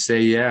why you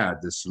say, yeah,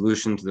 the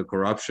solution to the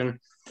corruption.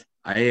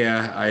 I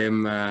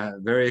am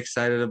very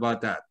excited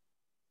about that.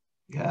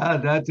 Yeah,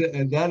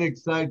 that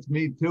excites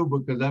me too,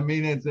 because I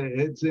mean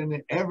it's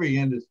in every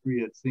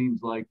industry, it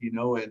seems like, you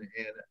know, and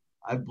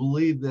I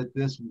believe that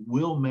this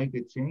will make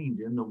a change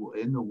in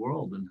the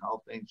world and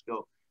how things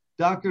go.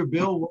 Dr.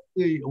 Bill,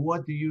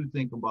 what do you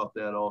think about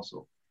that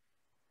also?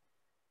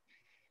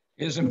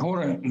 It's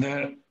important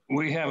that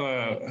we have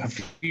a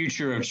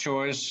future of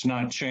choice,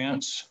 not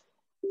chance.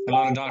 A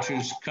lot of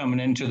doctors coming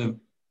into the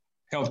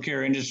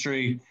healthcare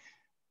industry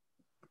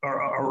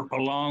are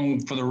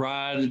along for the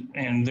ride,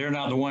 and they're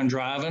not the one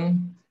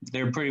driving.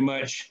 They're pretty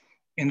much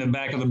in the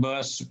back of the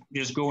bus,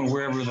 just going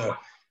wherever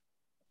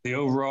the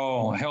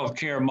overall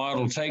healthcare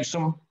model takes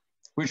them.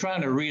 We're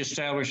trying to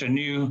reestablish a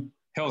new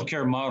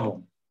healthcare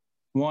model,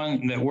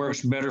 one that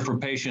works better for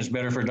patients,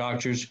 better for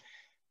doctors.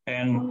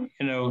 And,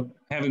 you know,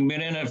 having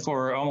been in it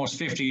for almost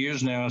 50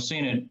 years now, I've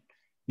seen it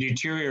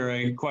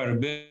deteriorate quite a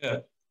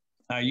bit.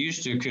 I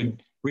used to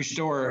could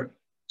restore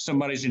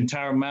somebody's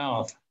entire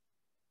mouth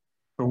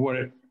for what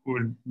it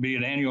would be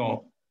an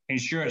annual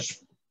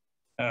insurance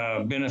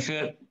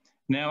benefit.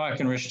 Now I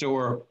can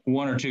restore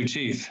 1 or 2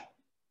 teeth.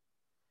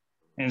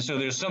 And so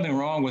there's something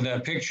wrong with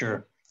that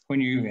picture when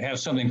you have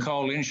something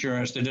called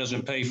insurance that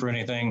doesn't pay for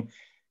anything,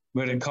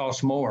 but it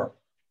costs more.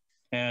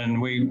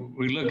 And we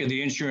look at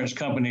the insurance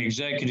company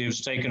executives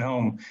taking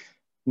home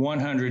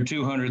 $100,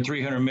 $200,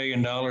 $300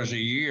 million a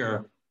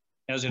year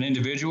as an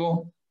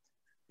individual.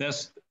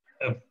 That's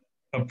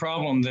a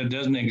problem that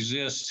doesn't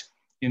exist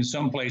in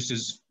some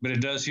places, but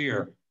it does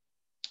here.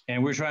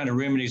 And we're trying to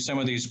remedy some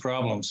of these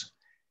problems.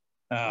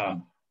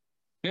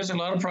 There's a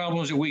lot of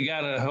problems that we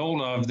got a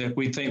hold of that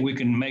we think we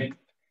can make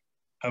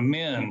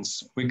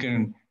amends. We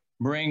can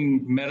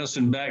bring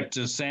medicine back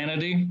to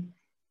sanity.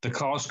 The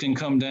cost can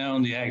come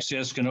down, the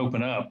access can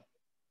open up.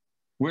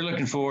 We're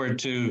looking forward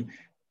to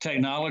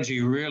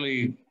technology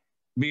really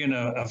being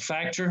a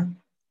factor,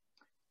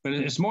 but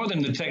it's more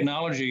than the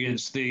technology,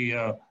 it's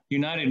the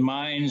united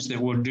minds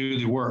that will do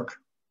the work.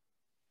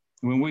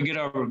 When we get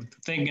our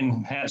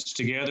thinking hats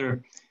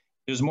together,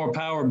 there's more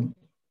power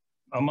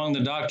among the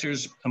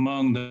doctors,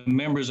 among the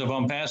members of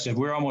ONPASSIVE.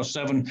 We're almost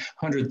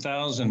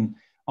 700,000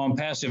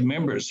 ONPASSIVE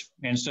members.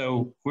 And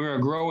so we're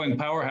a growing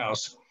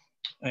powerhouse.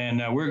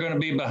 And we're going to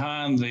be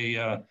behind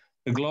the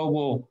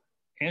Global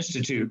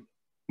Institute.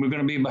 We're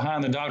going to be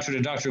behind the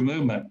doctor-to-doctor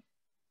movement.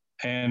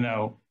 And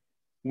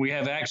we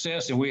have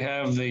access and we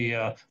have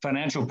the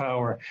financial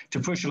power to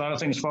push a lot of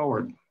things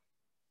forward.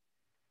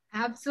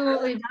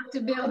 Absolutely,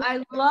 Dr. Bill.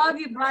 I love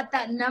you brought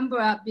that number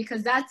up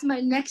because that's my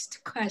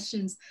next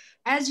questions.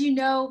 As you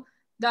know,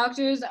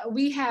 doctors,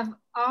 we have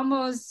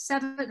almost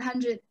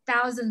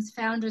 700,000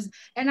 founders,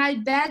 and I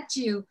bet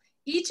you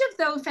each of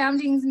those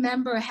founding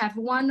members have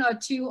 1 or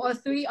 2 or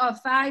 3 or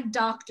 5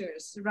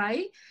 doctors,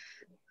 right?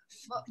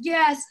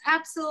 Yes,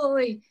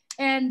 absolutely.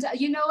 And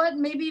you know what?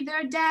 Maybe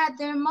their dad,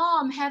 their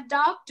mom have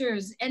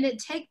doctors, and it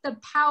takes the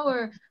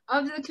power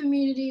of the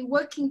community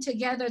working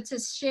together to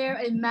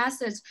share a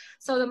message.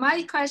 So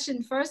my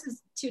question first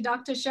is to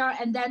Dr. Shah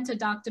and then to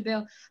Dr.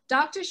 Bill.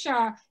 Dr.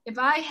 Shah, if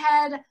I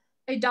had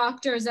a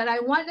doctor that I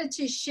wanted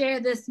to share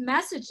this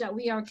message that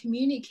we are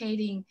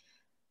communicating,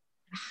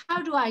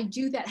 how do I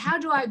do that? How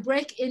do I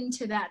break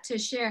into that to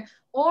share?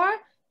 Or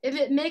if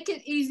it make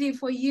it easy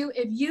for you,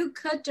 if you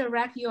could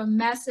direct your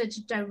message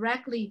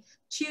directly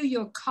to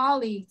your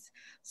colleagues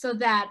so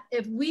that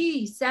if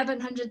we,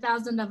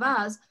 700,000 of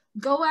us,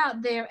 go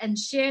out there and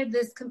share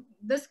this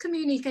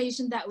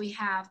communication that we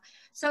have,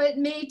 so it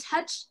may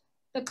touch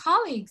the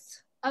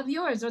colleagues of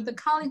yours or the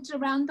colleagues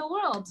around the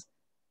world.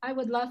 I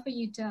would love for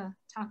you to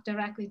talk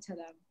directly to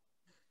them.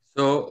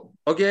 So,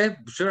 okay,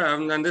 sure, I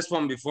haven't done this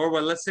one before,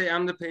 but let's say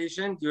I'm the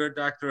patient, you're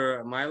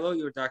Dr. Milo,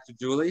 you're Dr.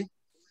 Julie,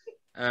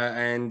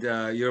 and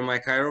you're my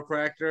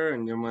chiropractor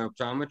and you're my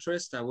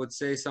optometrist. I would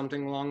say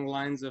something along the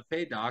lines of,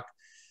 hey, doc,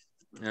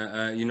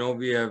 you know,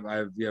 we have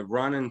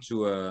run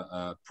into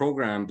a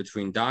program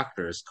between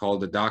doctors called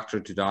the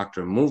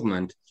doctor-to-doctor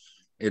movement.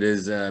 It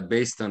is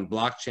based on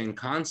blockchain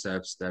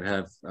concepts that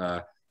have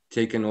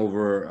taken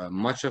over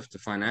much of the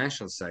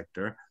financial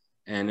sector.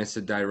 And it's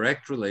a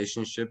direct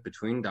relationship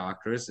between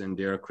doctors, and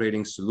they are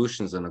creating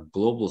solutions on a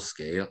global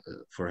scale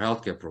for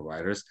healthcare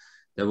providers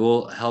that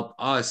will help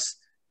us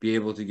be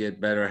able to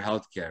get better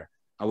healthcare.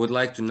 I would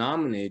like to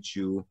nominate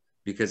you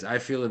because I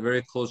feel a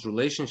very close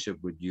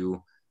relationship with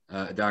you,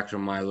 Dr.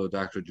 Milo,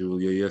 Dr.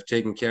 Julia. You have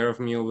taken care of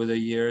me over the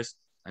years.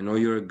 I know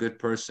you're a good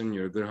person.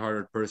 You're a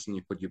good-hearted person.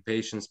 You put your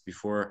patients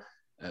before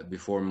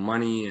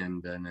money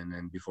and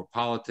before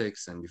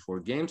politics and before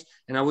games.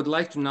 And I would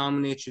like to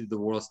nominate you to the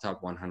world's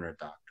top 100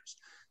 doctors.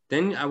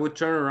 Then I would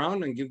turn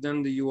around and give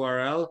them the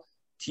URL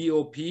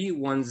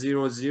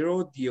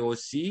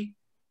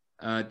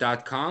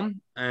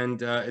top100doc.com,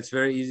 and it's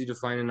very easy to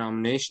find a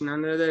nomination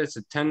under there. It's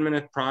a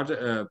 10-minute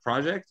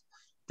project.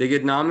 They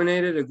get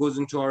nominated, it goes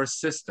into our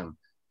system,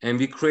 and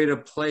we create a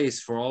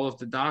place for all of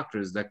the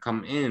doctors that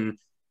come in.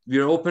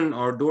 We're open,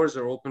 our doors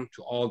are open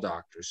to all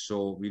doctors,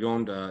 so we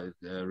don't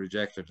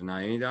reject or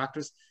deny any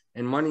doctors.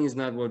 And money is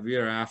not what we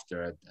are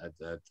after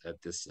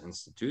at this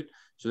institute.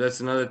 So that's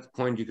another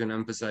point you can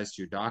emphasize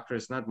to your doctor.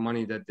 It's not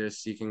money that they're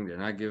seeking. They're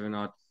not giving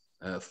out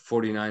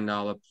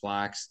 $49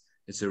 plaques.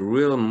 It's a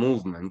real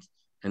movement.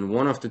 And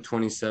one of the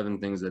 27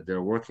 things that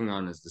they're working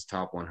on is this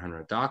Top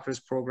 100 Doctors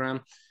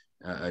program.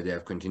 They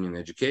have continuing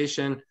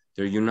education.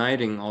 They're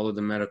uniting all of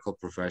the medical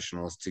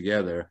professionals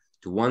together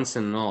to once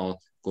and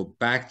all go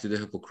back to the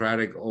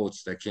Hippocratic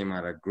oaths that came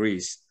out of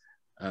Greece,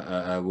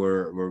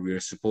 where we are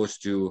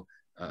supposed to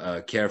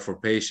care for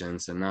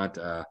patients and not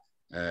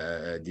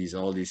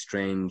all these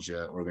strange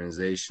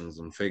organizations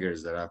and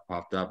figures that have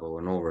popped up over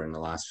and over in the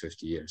last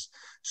 50 years.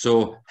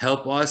 So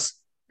help us.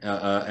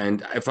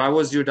 And if I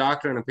was your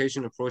doctor and a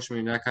patient approached me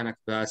in that kind of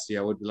capacity,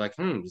 I would be like,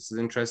 this is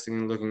interesting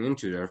and looking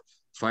into. They're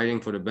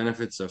fighting for the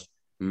benefits of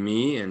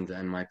me and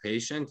my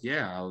patient.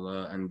 Yeah,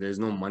 and there's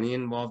no money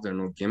involved. There are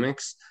no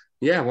gimmicks.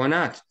 Yeah, why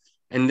not?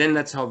 And then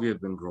that's how we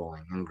have been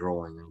growing and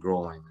growing and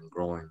growing and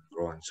growing and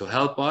growing. So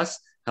help us,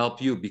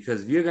 help you,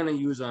 because we're going to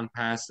use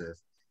ONPASSIVE.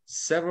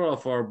 Several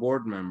of our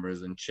board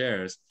members and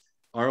chairs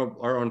are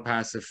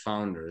ONPASSIVE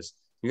founders.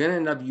 You're going to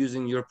end up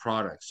using your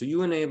product. So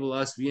you enable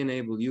us, we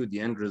enable you. The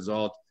end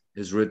result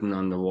is written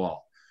on the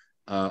wall.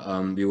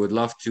 We would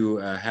love to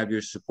have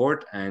your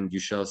support, and you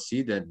shall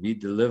see that we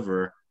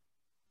deliver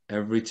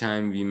every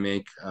time we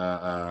make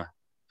a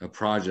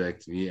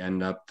project. We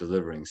end up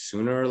delivering.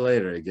 Sooner or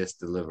later, it gets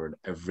delivered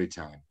every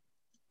time.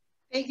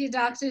 Thank you,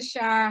 Dr.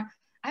 Shah.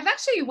 I've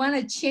actually want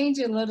to change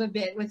a little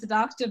bit with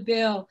Dr.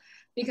 Bill,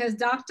 because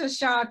Dr.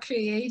 Shah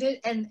created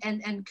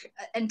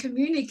and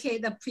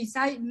communicate the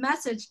precise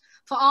message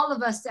for all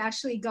of us to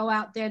actually go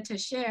out there to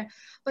share.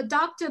 But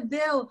Dr.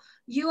 Bill,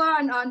 you are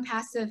an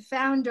ONPASSIVE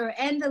founder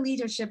and the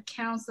Leadership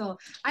Council.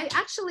 I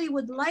actually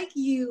would like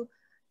you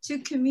to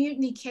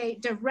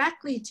communicate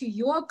directly to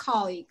your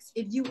colleagues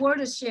if you were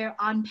to share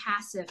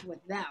ONPASSIVE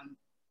with them.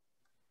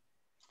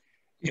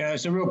 Yeah,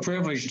 it's a real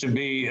privilege to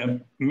be a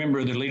member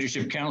of the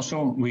Leadership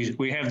Council.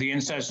 We have the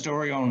inside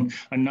story on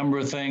a number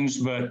of things,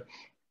 but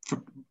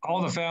for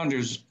all the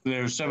founders,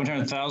 there's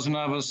 700,000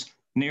 of us,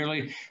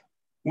 nearly.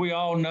 We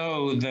all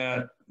know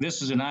that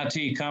this is an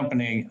IT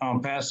company,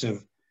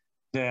 ONPASSIVE,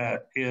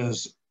 that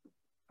is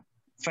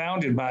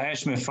founded by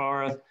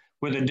MRASHMUFAREH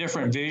with a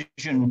different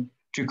vision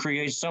to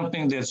create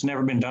something that's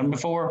never been done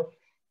before.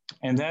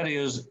 And that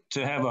is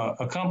to have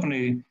a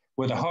company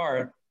with a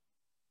heart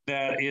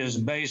that is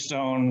based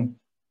on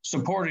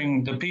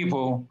supporting the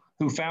people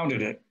who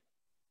founded it.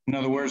 In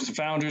other words, the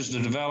founders, the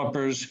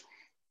developers,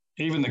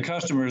 even the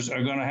customers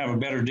are going to have a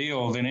better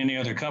deal than any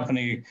other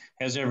company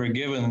has ever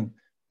given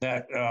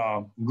that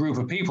group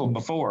of people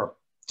before.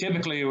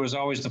 Typically, it was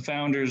always the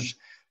founders,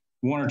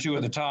 one or two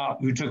at the top,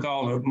 who took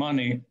all the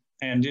money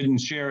and didn't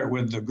share it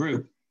with the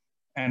group.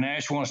 And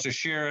Ash wants to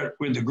share it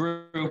with the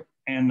group.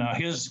 And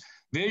his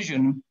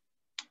vision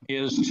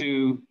is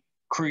to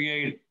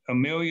create 1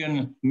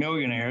 million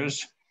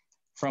millionaires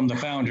from the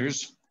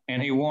founders.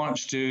 And he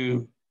wants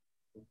to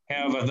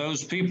have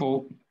those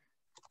people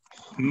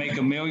make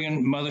 1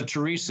 million Mother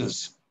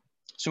Teresas.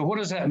 So what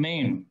does that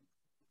mean?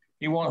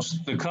 He wants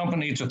the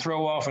company to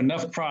throw off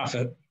enough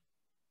profit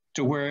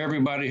to where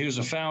everybody who's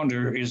a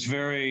founder is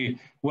very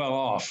well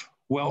off,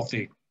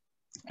 wealthy.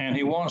 And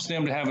he wants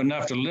them to have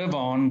enough to live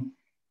on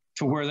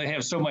to where they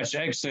have so much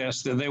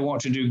excess that they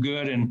want to do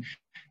good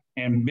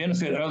and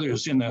benefit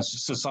others in the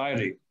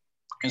society.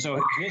 And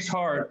so his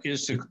heart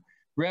is to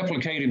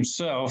replicate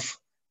himself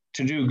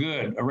to do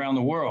good around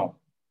the world.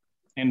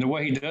 And the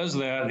way he does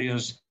that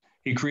is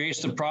he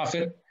creates the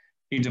profit,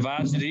 he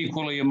divides it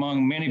equally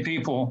among many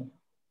people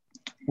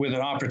with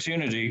an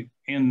opportunity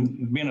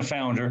in being a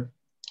founder.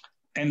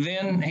 And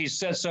then he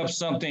sets up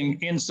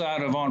something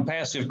inside of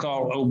ONPASSIVE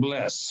called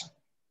OBLESS.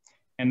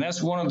 And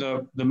that's one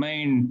of the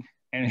main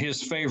and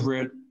his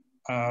favorite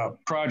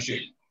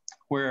project,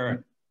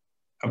 where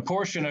a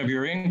portion of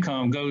your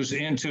income goes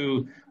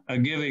into a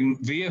giving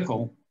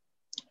vehicle,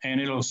 and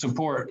it'll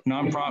support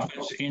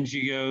nonprofits,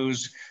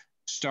 NGOs,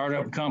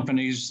 startup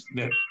companies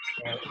that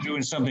are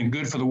doing something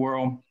good for the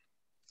world.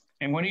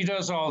 And when he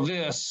does all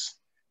this,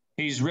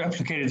 he's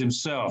replicated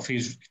himself.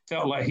 He's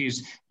felt like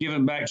he's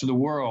given back to the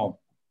world.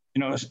 You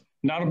know, it's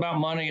not about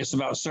money, it's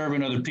about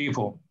serving other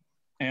people.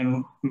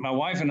 And my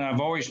wife and I have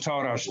always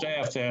taught our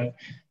staff that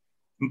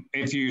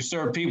if you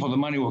serve people, the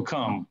money will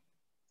come.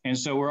 And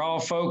so we're all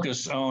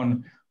focused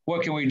on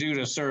what can we do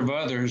to serve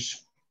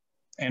others.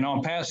 And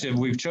ONPASSIVE,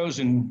 we've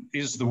chosen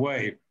is the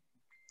way.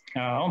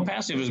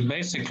 ONPASSIVE is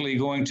basically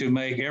going to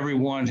make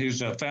everyone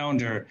who's a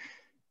founder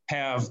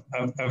have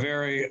a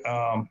very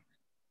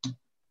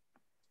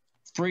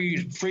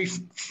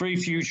free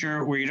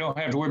future where you don't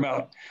have to worry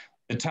about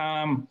the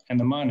time and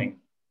the money.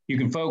 You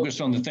can focus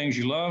on the things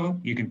you love.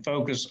 You can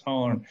focus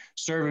on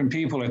serving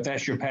people if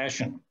that's your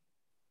passion.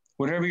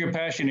 Whatever your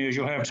passion is,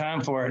 you'll have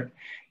time for it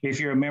if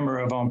you're a member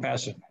of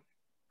ONPASSIVE.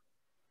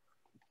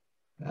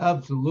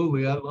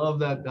 Absolutely. I love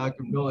that,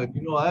 Dr. Bill.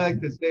 You know, I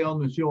like to say on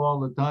the show all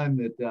the time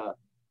that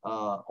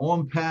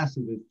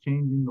ONPASSIVE is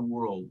changing the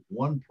world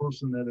one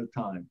person at a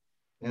time.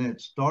 And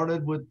it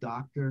started with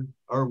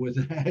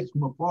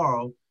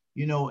MRASHMUFAREH,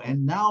 you know,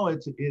 and now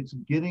it's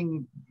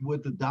getting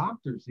with the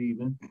doctors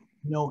even,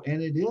 you know,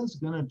 and it is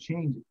going to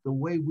change the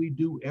way we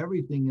do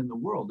everything in the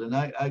world. And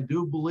I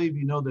do believe,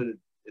 you know, that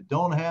it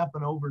don't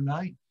happen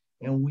overnight,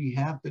 and we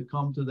have to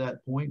come to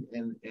that point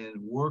and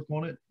work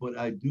on it. But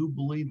I do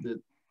believe that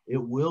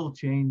it will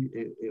change.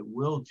 It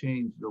will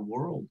change the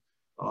world.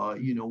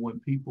 You know, when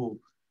people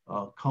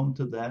come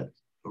to that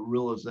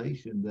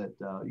realization that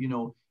you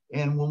know,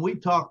 and when we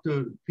talk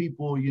to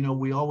people, you know,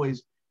 we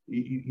always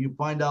you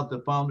find out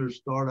the founders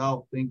start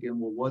out thinking,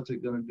 well, what's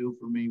it going to do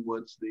for me?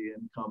 What's the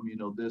income? You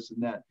know, this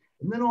and that,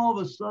 and then all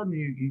of a sudden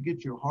you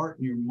get your heart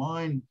and your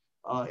mind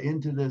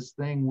into this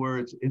thing where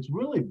it's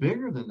really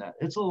bigger than that.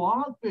 It's a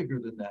lot bigger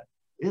than that.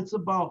 It's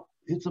about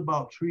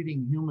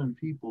treating human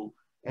people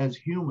as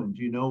humans,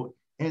 you know,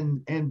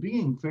 and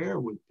being fair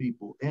with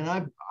people. And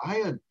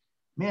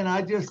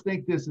I just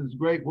think this is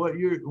great. What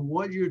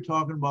you're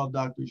talking about,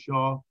 Dr.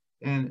 Shah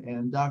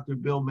and Dr.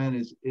 Bill,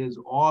 man, is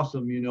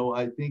awesome. You know,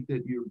 I think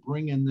that you're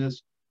bringing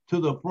this to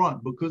the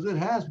front because it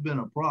has been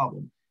a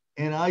problem.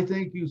 And I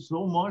thank you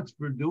so much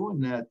for doing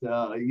that.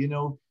 You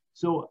know,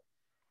 so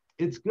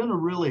it's going to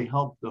really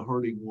help the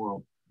hurting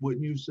world.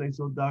 Wouldn't you say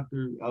so,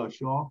 Dr.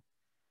 Shah?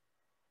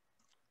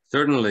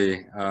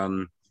 Certainly.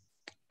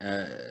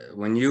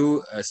 When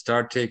you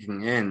start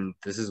taking in,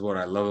 this is what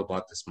I love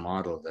about this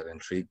model that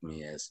intrigued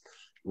me, is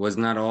it was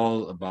not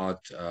all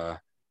about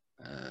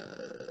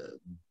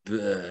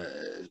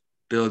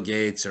Bill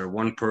Gates or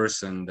one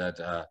person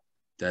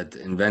that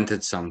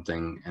invented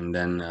something and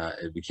then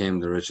it became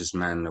the richest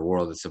man in the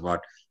world. It's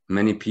about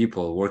many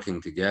people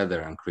working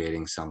together and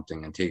creating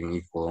something and taking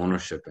equal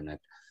ownership in it,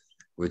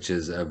 which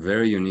is a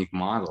very unique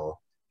model,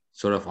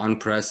 sort of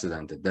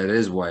unprecedented. That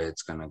is why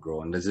it's going to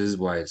grow, and this is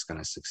why it's going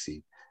to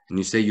succeed. And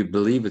you say you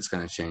believe it's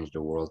going to change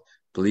the world.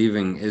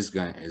 Believing is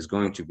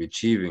going to be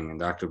achieving. And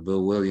Dr.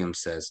 Bill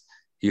Williams says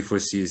he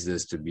foresees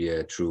this to be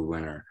a true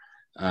winner.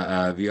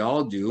 We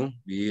all do.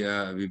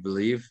 We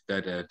believe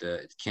that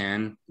it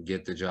can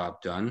get the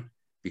job done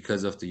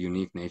because of the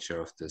unique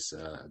nature of this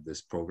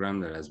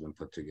program that has been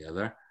put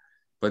together,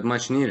 but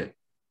much needed.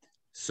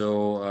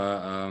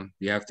 So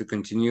we have to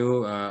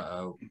continue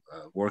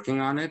working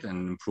on it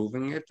and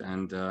improving it,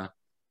 and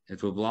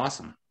it will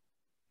blossom.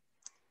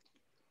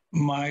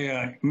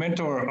 My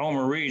mentor,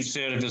 Omar Reed,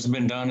 said if it's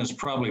been done, it's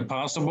probably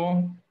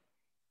possible.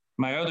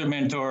 My other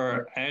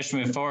mentor,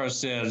 MRASHMUFAREH,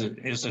 said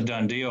it's a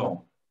done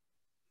deal.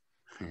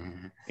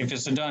 If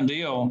it's a done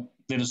deal,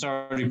 then it's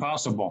already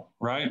possible,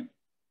 right?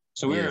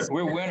 So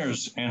we're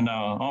winners, and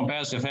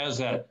ONPASSIVE has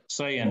that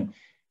saying,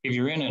 if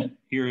you're in it,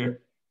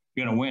 you're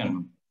going to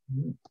win.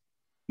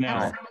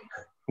 Now,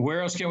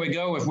 where else can we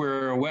go if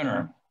we're a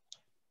winner?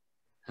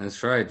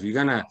 That's right. You're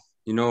gonna,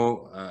 you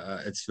know,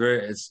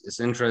 it's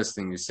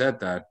interesting you said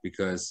that,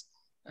 because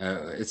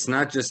it's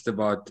not just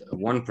about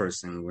one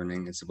person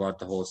winning, it's about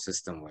the whole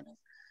system winning.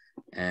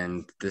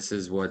 And this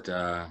is what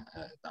the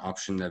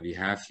option that we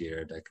have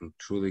here that can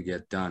truly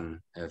get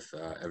done if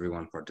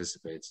everyone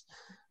participates.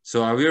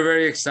 So we're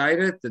very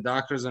excited. The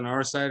doctors on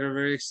our side are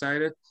very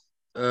excited.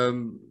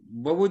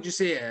 What would you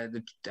say?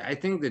 I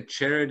think the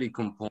charity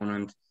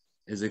component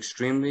is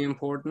extremely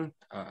important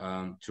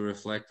to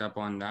reflect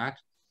upon that.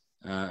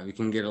 We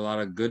can get a lot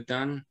of good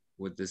done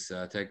with this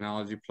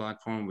technology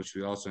platform, which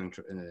we also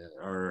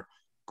are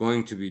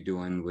going to be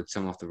doing with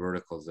some of the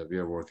verticals that we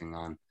are working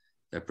on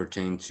that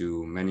pertain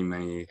to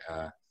many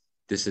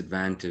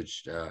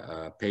disadvantaged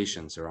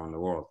patients around the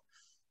world.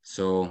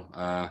 So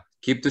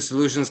keep the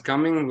solutions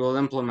coming. We'll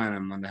implement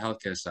them on the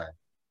healthcare side.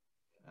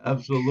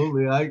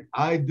 Absolutely.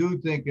 I do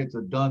think it's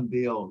a done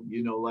deal,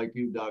 you know, like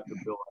you, Dr.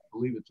 Bill. I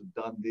believe it's a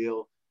done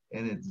deal,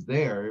 and it's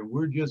there.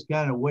 We're just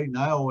kind of waiting.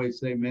 I always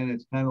say, man,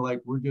 it's kind of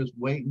like we're just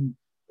waiting.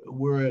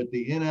 We're at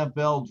the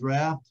NFL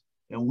draft,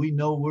 and we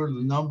know we're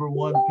the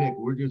 #1 pick.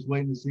 We're just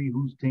waiting to see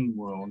whose team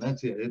we're on.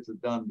 That's it. It's a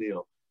done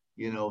deal,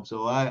 you know.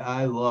 So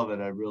I love it.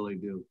 I really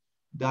do.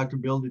 Dr.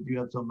 Bill, did you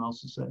have something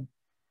else to say?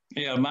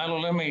 Yeah, Milo,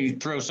 let me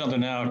throw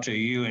something out to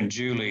you and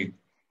Julie.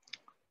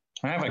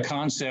 I have a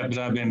concept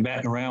that I've been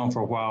batting around for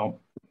a while.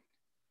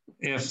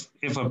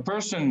 If a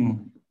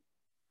person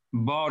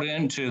bought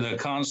into the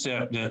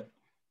concept that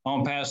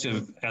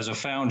ONPASSIVE as a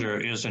founder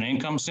is an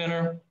income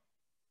center,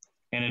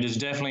 and it is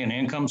definitely an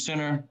income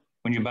center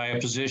when you buy a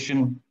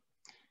position,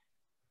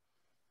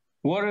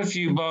 what if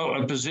you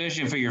bought a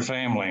position for your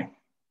family?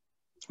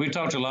 We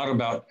talked a lot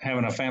about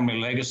having a family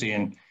legacy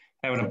and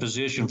having a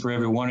position for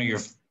every one of your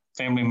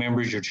family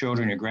members, your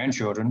children, your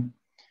grandchildren.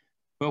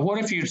 But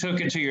what if you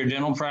took it to your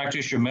dental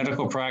practice, your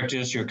medical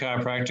practice, your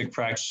chiropractic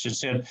practice, and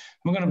said,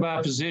 I'm going to buy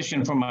a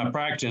position for my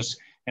practice,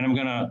 and I'm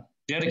going to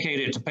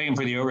dedicate it to paying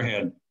for the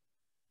overhead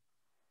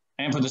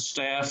and for the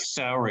staff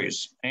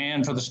salaries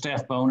and for the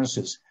staff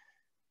bonuses.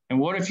 And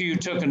what if you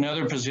took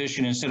another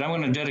position and said, I'm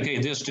going to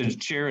dedicate this to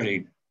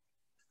charity.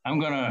 I'm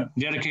going to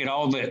dedicate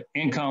all the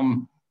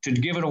income to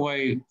giving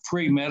away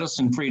free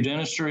medicine, free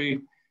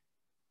dentistry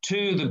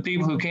to the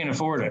people who can't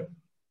afford it.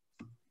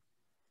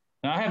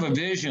 Now, I have a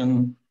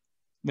vision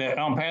that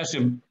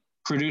ONPASSIVE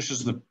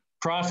produces the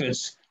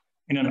profits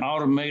in an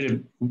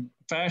automated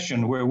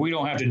fashion where we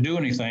don't have to do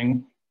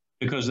anything,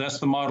 because that's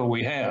the model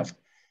we have.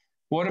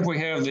 What if we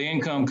have the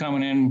income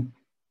coming in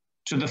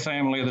to the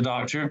family of the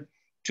doctor,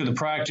 to the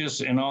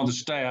practice and all the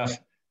staff,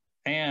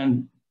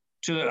 and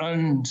to the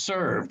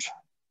unserved?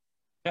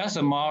 That's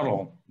a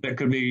model that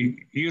could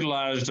be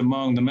utilized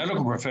among the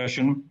medical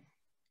profession,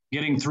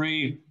 getting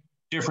 3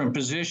 different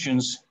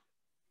positions,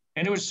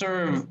 and it would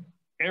serve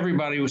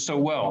everybody so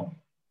well.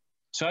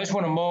 So I just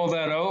want to mull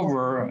that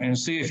over and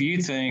see if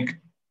you think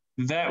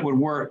that would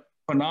work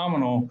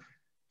phenomenal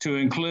to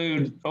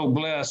include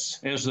Bless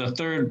as the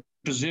 3rd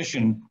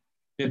position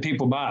that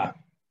people buy.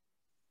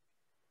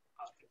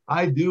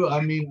 I do.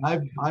 I mean,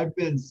 I've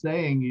been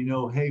saying, you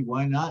know, hey,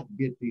 why not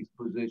get these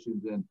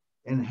positions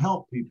and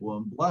help people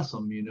and bless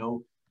them, you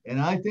know? And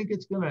I think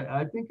it's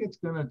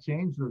gonna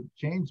change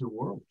the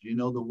world, you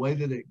know, the way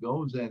that it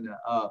goes. And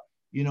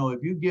you know,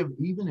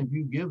 even if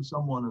you give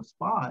someone a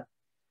spot,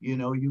 you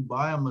know, you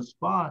buy them a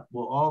spot,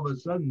 well, all of a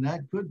sudden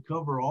that could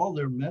cover all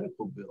their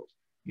medical bills.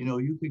 You know,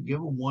 you could give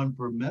them one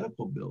for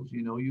medical bills,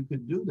 you know, you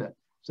could do that.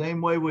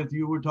 Same way with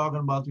you were talking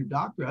about your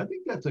doctor. I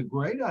think that's a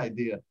great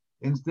idea.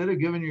 Instead of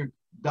giving your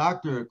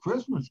doctor a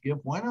Christmas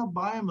gift, why not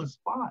buy him a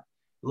spot?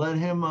 Let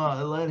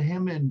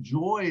him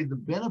enjoy the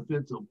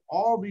benefits of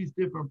all these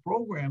different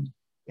programs,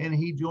 and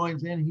he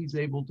joins in, he's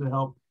able to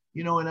help,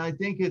 you know. And I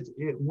think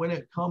when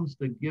it comes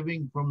to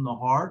giving from the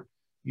heart,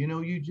 you know,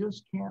 you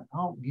just can't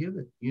outgive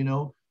it, you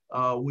know.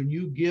 When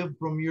you give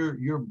from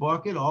your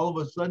bucket, all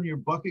of a sudden your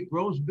bucket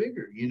grows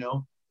bigger, you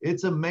know.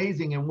 It's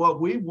amazing. And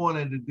what we've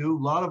wanted to do,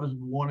 a lot of us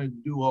wanted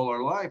to do all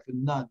our life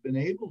and not been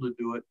able to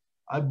do it.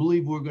 I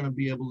believe we're going to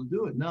be able to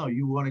do it. Now,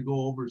 you want to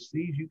go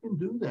overseas, you can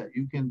do that.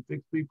 You can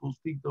fix people's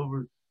teeth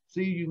overseas.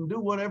 You can do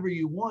whatever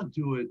you want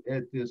to it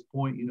at this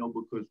point, you know,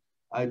 because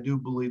I do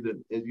believe that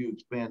as you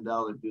expand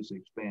out, it just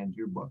expands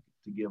your bucket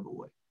to give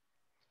away.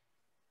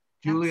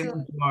 Julie,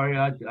 I'm sorry,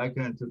 I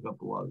kind of took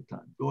up a lot of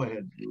time. Go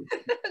ahead, Julie.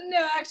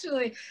 No,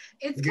 actually,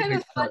 it's kind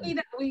of funny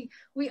that we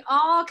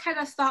all kind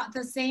of thought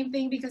the same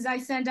thing, because I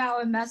sent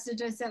out a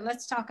message. I said,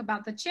 let's talk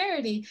about the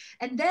charity.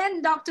 And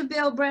then Dr.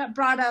 Bill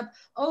brought up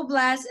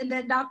Oblast, and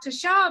then Dr.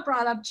 Shah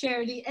brought up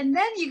charity, and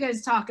then you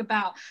guys talk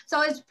about.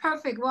 So it's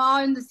perfect. We're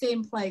all in the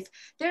same place.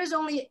 There's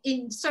only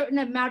a certain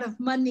amount of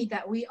money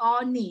that we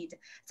all need.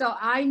 So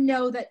I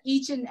know that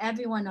each and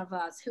every one of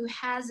us who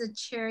has a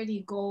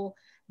charity goal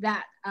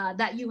that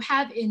you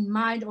have in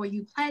mind, or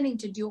you planning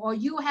to do, or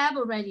you have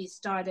already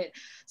started.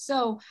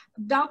 So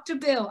Dr.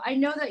 Bill, I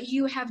know that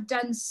you have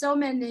done so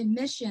many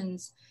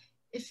missions,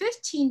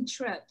 15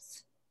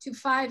 trips to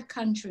 5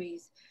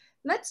 countries.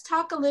 Let's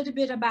talk a little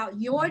bit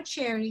about your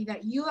charity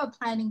that you are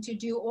planning to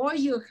do, or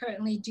you are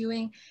currently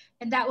doing.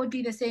 And that would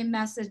be the same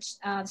message,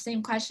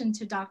 same question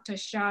to Dr.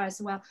 Shah as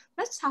well.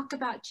 Let's talk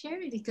about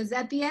charity, because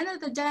at the end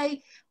of the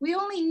day, we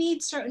only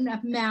need certain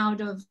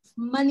amount of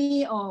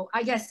money, or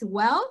I guess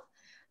wealth,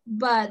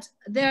 but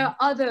there are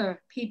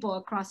other people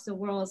across the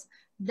world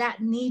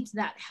that need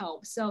that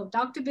help. So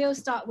Dr. Bill,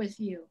 start with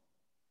you.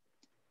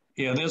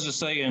 Yeah, there's a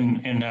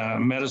saying in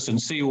medicine,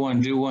 see one,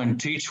 do one,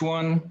 teach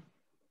one.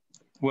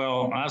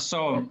 Well, I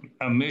saw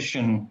a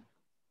mission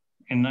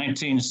in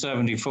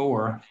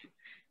 1974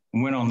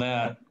 and went on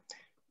that.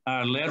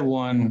 I led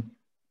one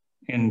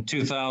in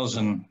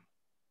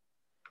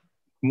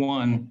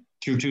 2001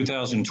 through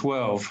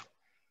 2012,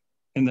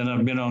 and then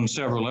I've been on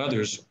several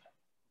others.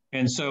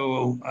 And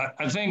so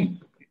I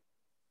think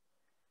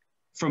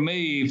for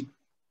me,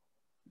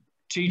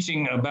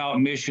 teaching about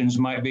missions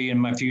might be in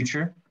my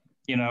future.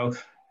 You know,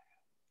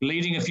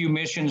 leading a few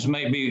missions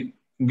may be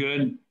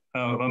good.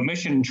 A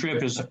mission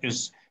trip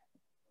is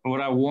what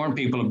I warn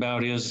people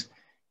about is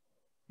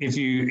if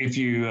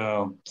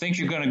you think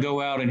you're going to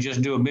go out and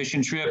just do a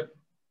mission trip,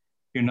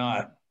 you're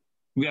not.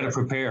 You got to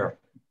prepare.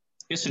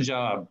 It's a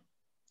job,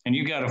 and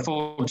you got a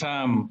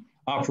full-time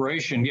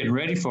operation getting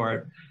ready for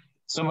it.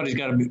 Somebody's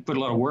got to put a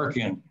lot of work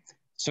in.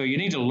 So you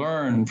need to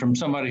learn from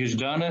somebody who's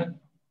done it.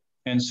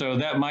 And so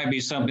that might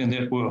be something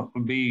that will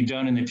be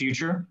done in the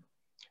future.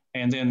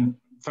 And then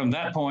from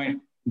that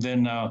point,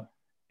 then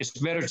it's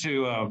better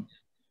to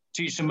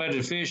teach somebody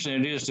to fish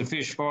than it is to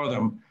fish for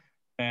them.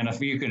 And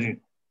if you could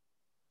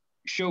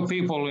show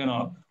people in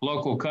a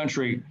local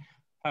country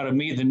how to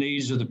meet the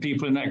needs of the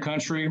people in that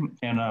country,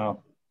 and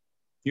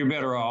you're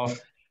better off.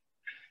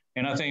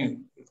 And I think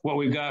what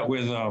we've got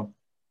with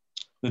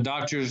the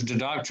Doctors to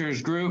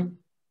Doctors group,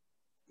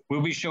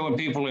 we'll be showing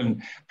people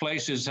in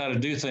places how to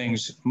do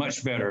things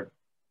much better.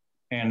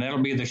 And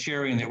that'll be the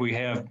sharing that we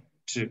have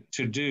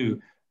to do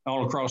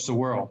all across the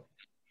world.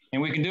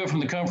 And we can do it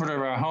from the comfort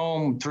of our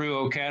home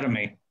through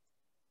Academy.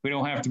 We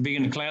don't have to be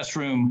in the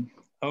classroom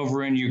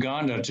over in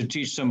Uganda to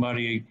teach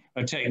somebody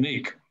a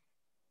technique.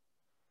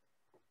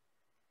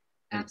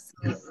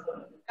 Absolutely.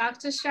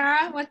 Dr.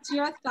 Shah, what's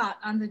your thought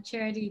on the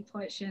charity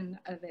portion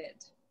of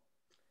it?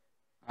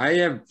 I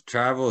have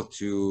traveled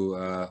to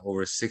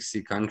over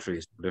 60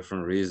 countries for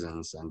different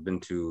reasons and been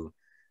to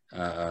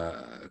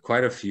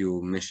quite a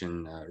few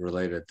mission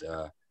related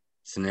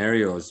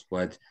scenarios,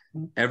 but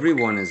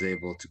everyone is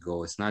able to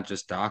go. It's not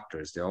just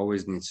doctors. They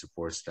always need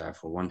support staff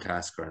for one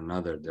task or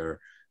another. There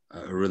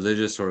are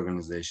religious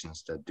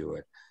organizations that do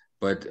it.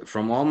 But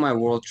from all my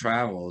world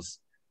travels,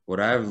 what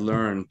I've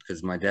learned,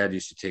 because my dad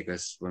used to take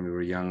us when we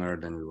were younger,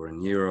 then we were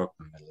in Europe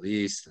and Middle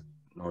East and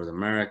North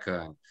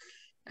America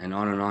and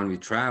on we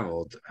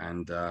traveled.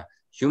 And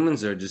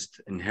humans are just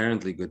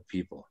inherently good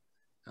people.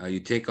 You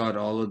take out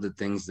all of the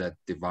things that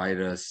divide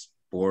us,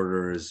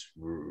 borders,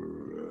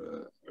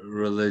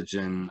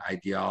 religion,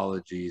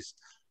 ideologies.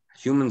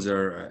 Humans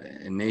are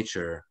in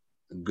nature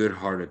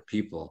good-hearted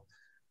people,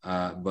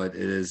 but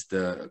it is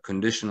the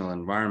conditional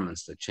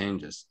environments that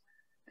changes.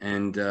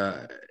 And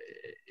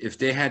if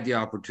they had the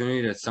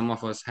opportunity that some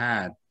of us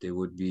had, they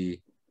would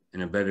be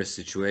in a better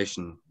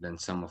situation than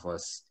some of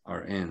us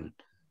are in.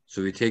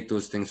 So we take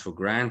those things for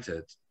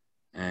granted,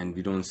 and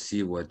we don't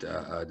see what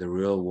the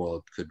real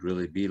world could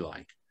really be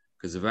like.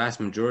 Because the vast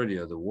majority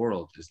of the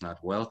world is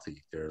not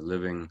wealthy. They're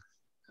living,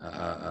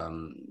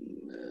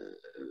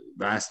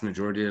 vast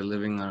majority are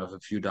living out of a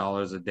few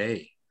dollars a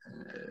day.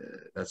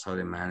 That's how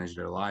they manage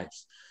their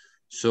lives.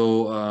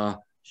 So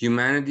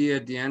humanity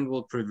at the end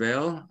will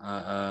prevail.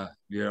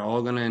 We are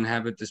all going to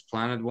inhabit this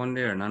planet one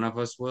day, or none of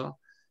us will.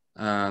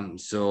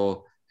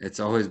 So it's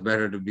always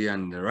better to be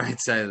on the right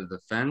side of the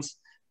fence.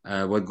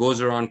 What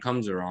goes around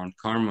comes around.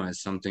 Karma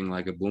is something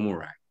like a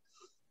boomerang.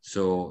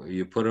 So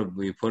you put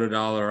a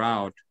dollar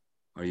out,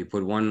 or you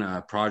put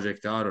one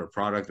project out or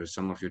product or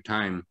some of your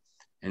time,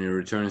 and it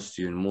returns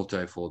to you in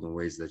multifold in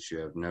ways that you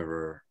have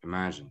never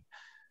imagined.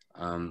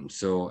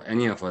 So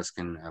any of us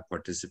can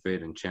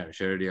participate in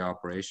charity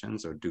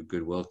operations or do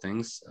goodwill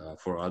things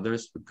for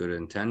others with good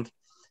intent.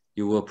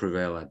 You will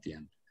prevail at the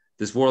end.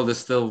 This world is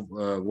still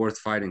worth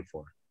fighting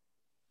for.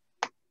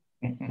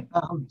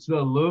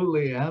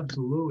 Absolutely,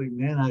 absolutely,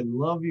 man. I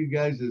love you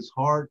guys'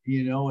 heart,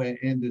 you know,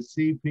 and to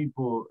see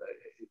people,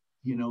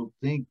 you know,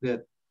 think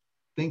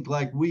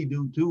like we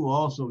do too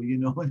also, you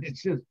know, and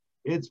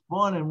it's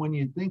fun. And when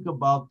you think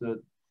about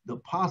the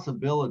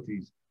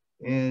possibilities,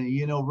 and,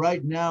 you know,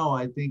 right now,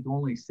 I think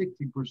only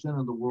 60%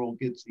 of the world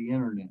gets the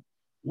internet.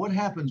 What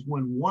happens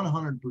when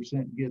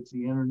 100% gets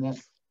the internet,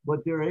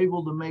 but they're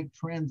able to make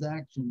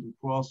transactions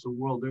across the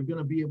world? They're going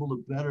to be able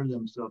to better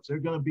themselves. They're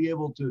going to be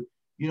able to,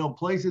 you know,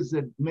 places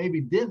that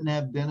maybe didn't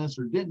have dentists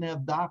or didn't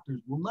have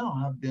doctors will now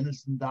have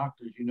dentists and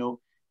doctors, you know,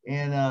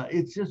 and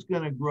it's just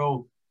going to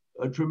grow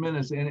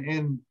tremendous.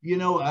 And you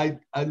know,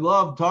 I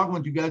love talking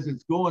with you guys.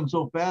 It's going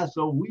so fast.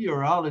 So we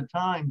are out of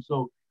time.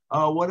 So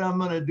what I'm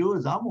going to do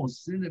is I'm going to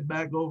send it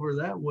back over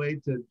that way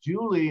to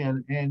Julie.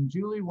 And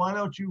Julie, why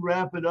don't you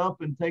wrap it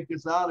up and take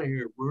us out of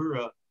here?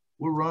 We're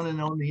running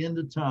on the end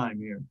of time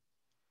here.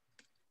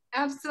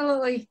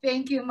 Absolutely.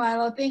 Thank you,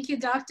 Milo. Thank you,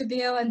 Dr.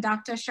 Beal and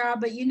Dr. Shah.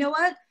 But you know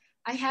what?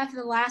 I have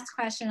the last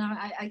question.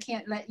 I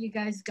can't let you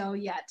guys go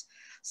yet.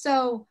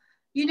 So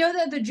you know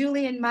that the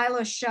Julie and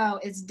Milo show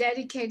is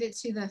dedicated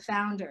to the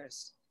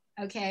founders,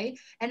 okay?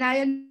 And I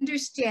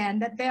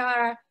understand that there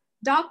are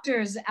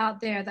doctors out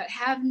there that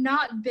have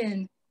not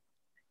been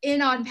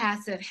in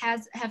ONPASSIVE,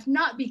 have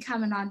not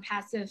become an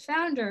ONPASSIVE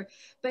founder,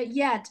 but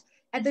yet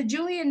at the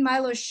Julie and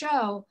Milo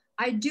show,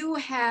 I do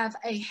have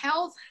a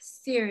health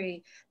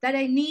theory that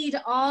I need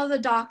all the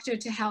doctor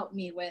to help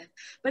me with,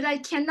 but I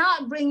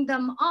cannot bring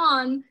them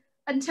on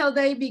until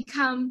they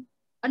become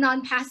a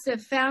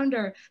ONPASSIVE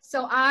founder.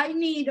 So I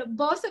need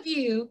both of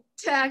you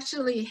to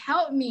actually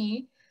help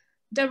me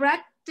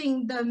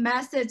directing the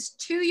message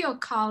to your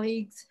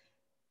colleagues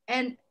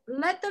and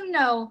let them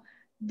know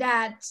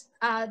that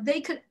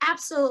they could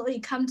absolutely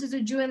come to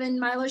the Julie and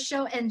Milo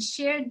show and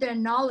share their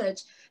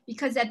knowledge,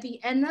 because at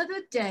the end of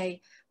the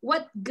day,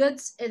 what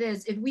goods it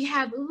is if we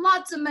have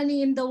lots of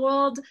money in the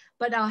world,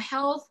 but our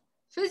health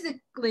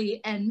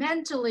physically and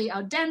mentally,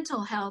 our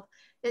dental health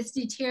is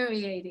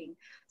deteriorating.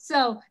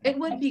 So it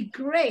would be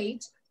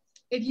great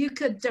if you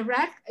could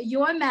direct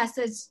your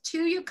message to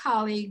your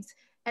colleagues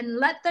and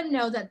let them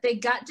know that they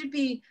got to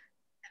be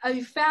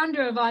a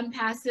founder of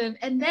ONPASSIVE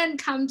and then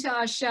come to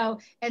our show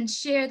and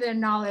share their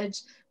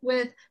knowledge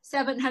with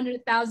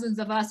 700,000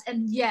 of us.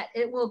 And yet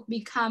it will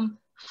become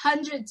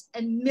hundreds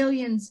and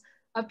millions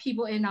of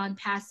people in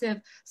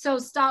ONPASSIVE. So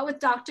start with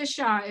Dr.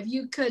 Shah, if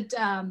you could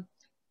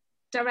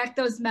direct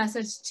those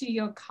messages to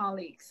your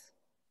colleagues.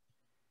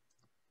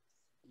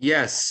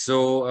 Yes,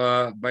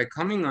 so by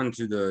coming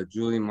onto the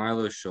Julie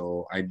Milo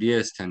show,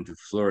 ideas tend to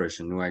flourish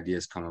and new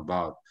ideas come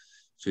about.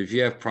 So if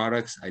you have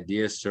products,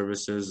 ideas,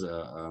 services,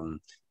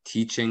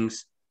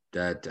 teachings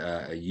that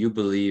you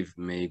believe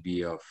may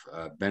be of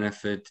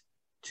benefit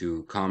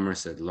to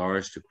commerce at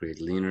large, to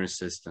create leaner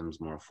systems,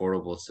 more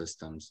affordable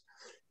systems,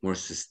 more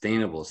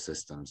sustainable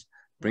systems,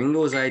 bring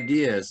those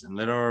ideas and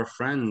let our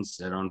friends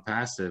at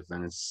ONPASSIVE,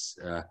 and it's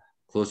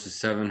close to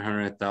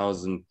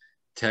 700,000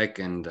 tech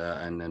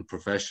and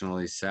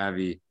professionally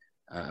savvy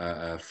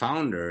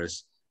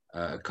founders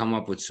come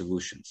up with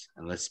solutions,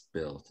 and let's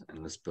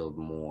build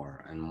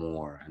more and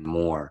more and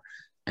more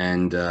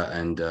and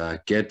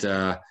get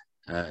the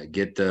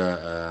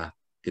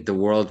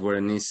world where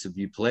it needs to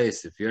be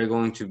placed. If you're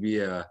going to be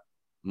a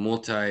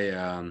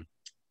multi-planet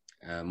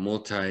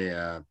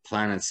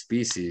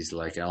species,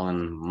 like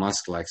Elon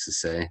Musk likes to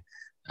say,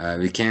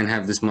 we can't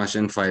have this much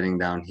infighting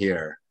down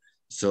here.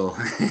 So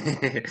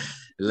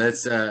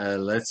let's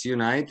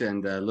unite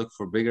and look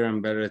for bigger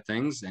and better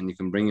things. And you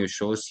can bring your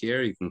shows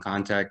here. You can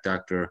contact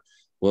Dr.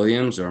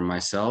 Williams or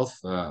myself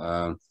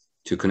to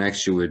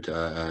connect you with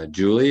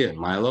Julie and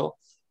Milo.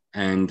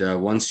 And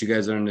once you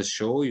guys are in the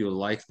show, you'll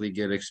likely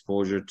get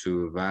exposure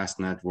to a vast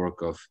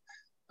network of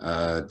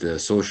the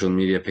social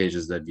media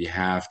pages that we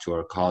have to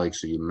our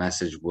colleagues. So your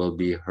message will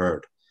be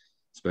heard,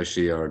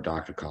 especially our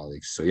doctor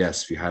colleagues. So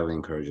yes, we highly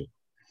encourage it.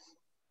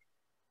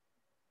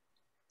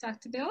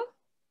 Dr. Bill?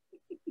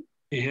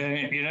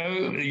 Yeah, you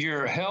know,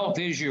 your health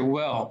is your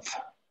wealth.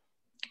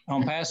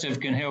 ONPASSIVE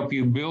can help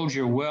you build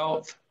your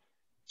wealth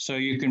so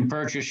you can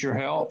purchase your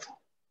health,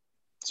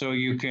 so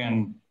you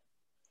can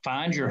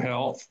find your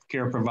health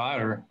care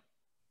provider.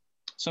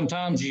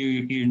 Sometimes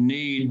you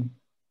need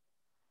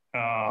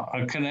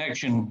a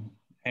connection,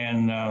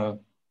 and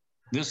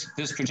this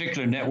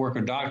particular network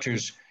of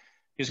doctors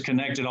is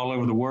connected all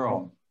over the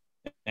world.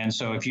 And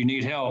so if you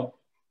need help,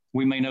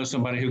 we may know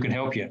somebody who can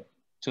help you.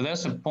 So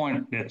that's a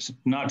point that's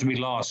not to be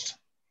lost.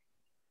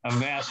 A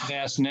vast,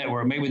 vast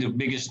network, maybe the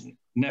biggest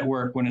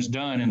network when it's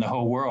done in the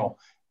whole world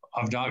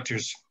of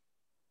doctors.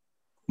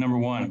 Number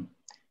one,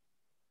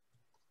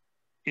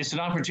 it's an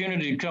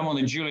opportunity to come on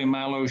the Julie and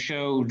Milo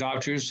show,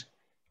 doctors,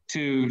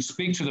 to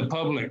speak to the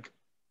public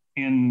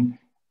in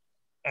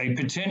a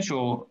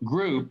potential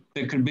group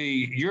that could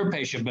be your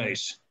patient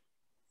base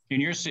in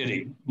your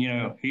city. You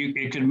know,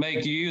 it could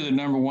make you the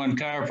number one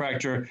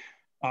chiropractor,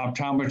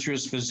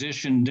 optometrist,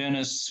 physician,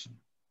 dentist,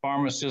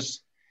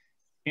 pharmacist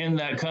in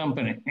that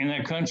company, in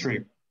that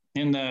country,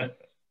 in that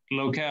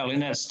locale, in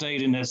that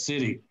state, in that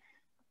city.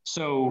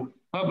 So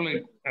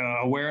public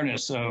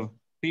awareness of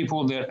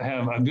people that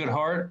have a good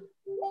heart,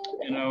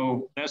 you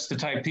know, that's the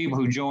type of people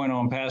who join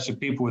ONPASSIVE,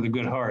 people with a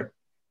good heart.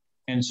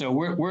 And so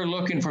we're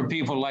looking for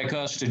people like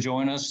us to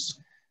join us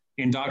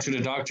in Doctor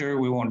to Doctor.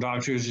 We want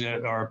doctors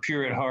that are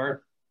pure at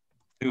heart,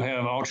 who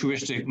have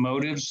altruistic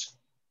motives,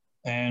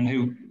 and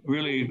who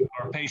really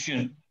are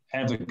patient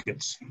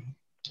advocates.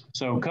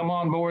 So come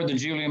on board the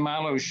Julie and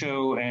Milo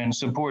show and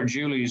support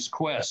Julie's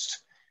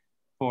quest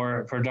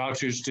for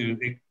doctors to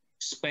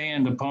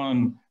expand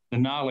upon the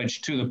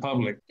knowledge to the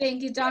public.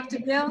 Thank you, Dr.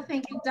 Bill.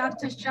 Thank you,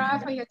 Dr. Shah,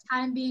 for your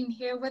time being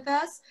here with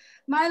us.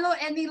 Milo,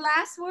 any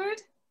last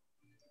word?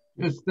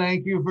 Just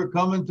thank you for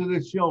coming to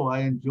the show. I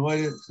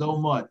enjoyed it so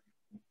much.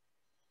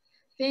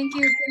 Thank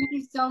you. Thank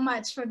you so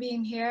much for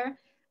being here.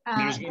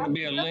 There's going to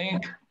be a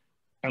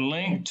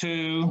link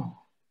to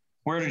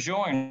where to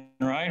join,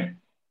 right?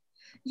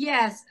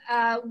 Yes,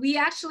 we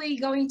actually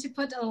going to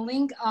put a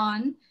link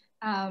on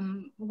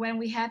when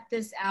we have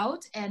this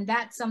out, and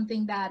that's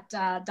something that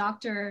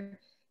Dr.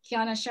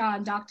 Kianor Shah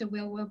and Dr.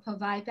 will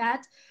provide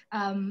that.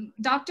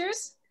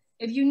 Doctors,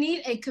 if you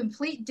need a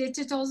complete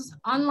digital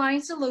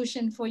online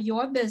solution for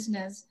your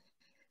business,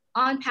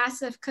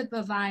 ONPASSIVE could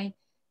provide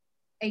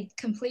a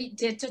complete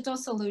digital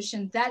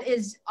solution that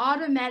is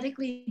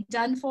automatically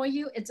done for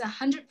you. It's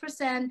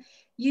 100%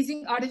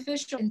 using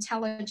artificial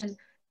intelligence,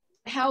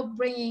 help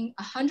bringing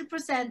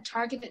 100%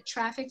 targeted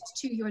traffic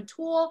to your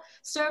tool,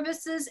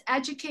 services,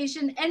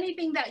 education,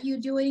 anything that you're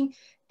doing.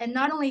 And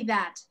not only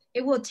that,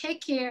 it will take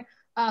care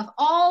of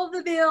all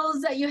the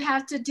bills that you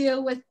have to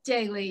deal with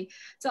daily.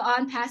 So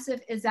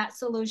ONPASSIVE is that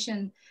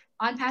solution.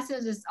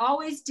 ONPASSIVE is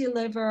always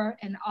deliver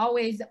and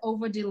always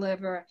over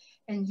deliver.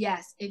 And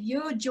yes, if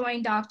you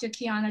join Dr.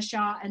 Kianor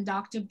Shah and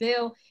Dr.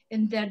 Bill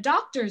in their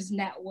doctors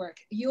network,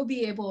 you'll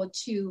be able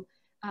to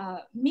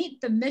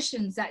meet the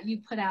missions that you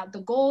put out,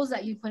 the goals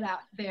that you put out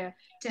there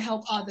to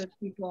help other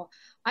people.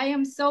 I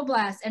am so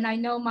blessed, and I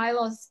know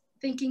Milo's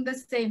thinking the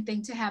same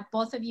thing, to have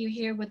both of you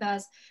here with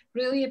us.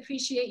 Really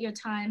appreciate your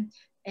time.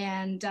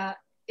 And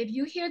if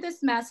you hear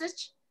this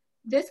message,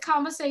 this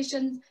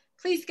conversation,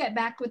 please get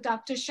back with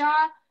Dr.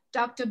 Shah,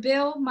 Dr.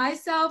 Bill,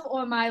 myself,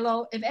 or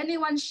Milo. If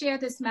anyone shared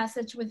this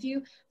message with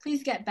you,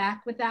 please get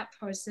back with that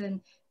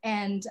person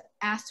and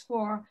ask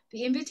for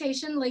the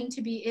invitation link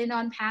to be in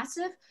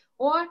ONPASSIVE,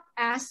 or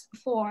ask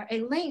for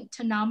a link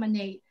to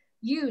nominate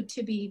you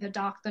to be the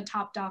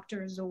top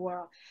doctors of the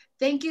world.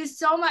 Thank you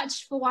so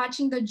much for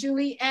watching the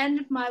Julie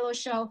and Milo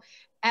show.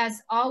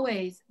 As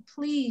always,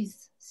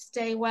 please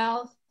stay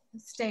well,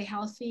 stay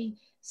healthy,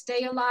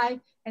 stay alive,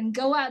 and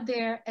go out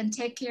there and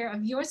take care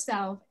of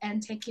yourself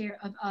and take care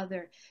of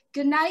others.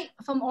 Good night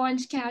from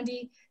Orange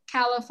County,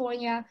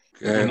 California.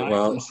 Good night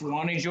from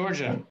Suwanee,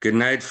 Georgia. Good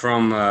night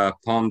from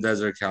Palm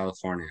Desert,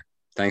 California.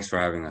 Thanks for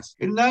having us.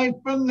 Good night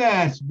from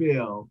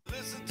Nashville.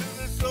 Listen to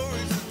the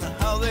stories and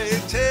how they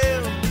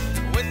tell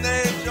when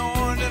they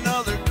join and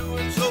how they're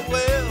doing so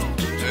well,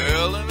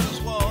 telling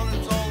us what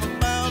it's all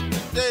about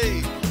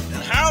today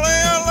and how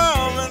they are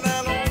loving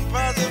that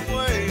ONPASSIVE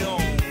way.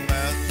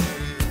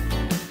 ONPASSIVE,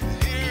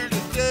 here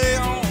today,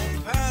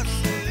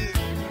 ONPASSIVE,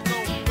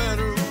 no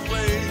better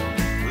way.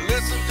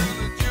 Listen to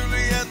the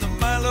Julie and the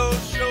Milo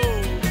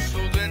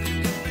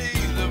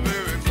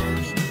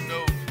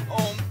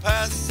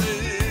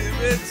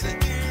it's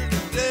here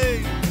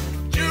today.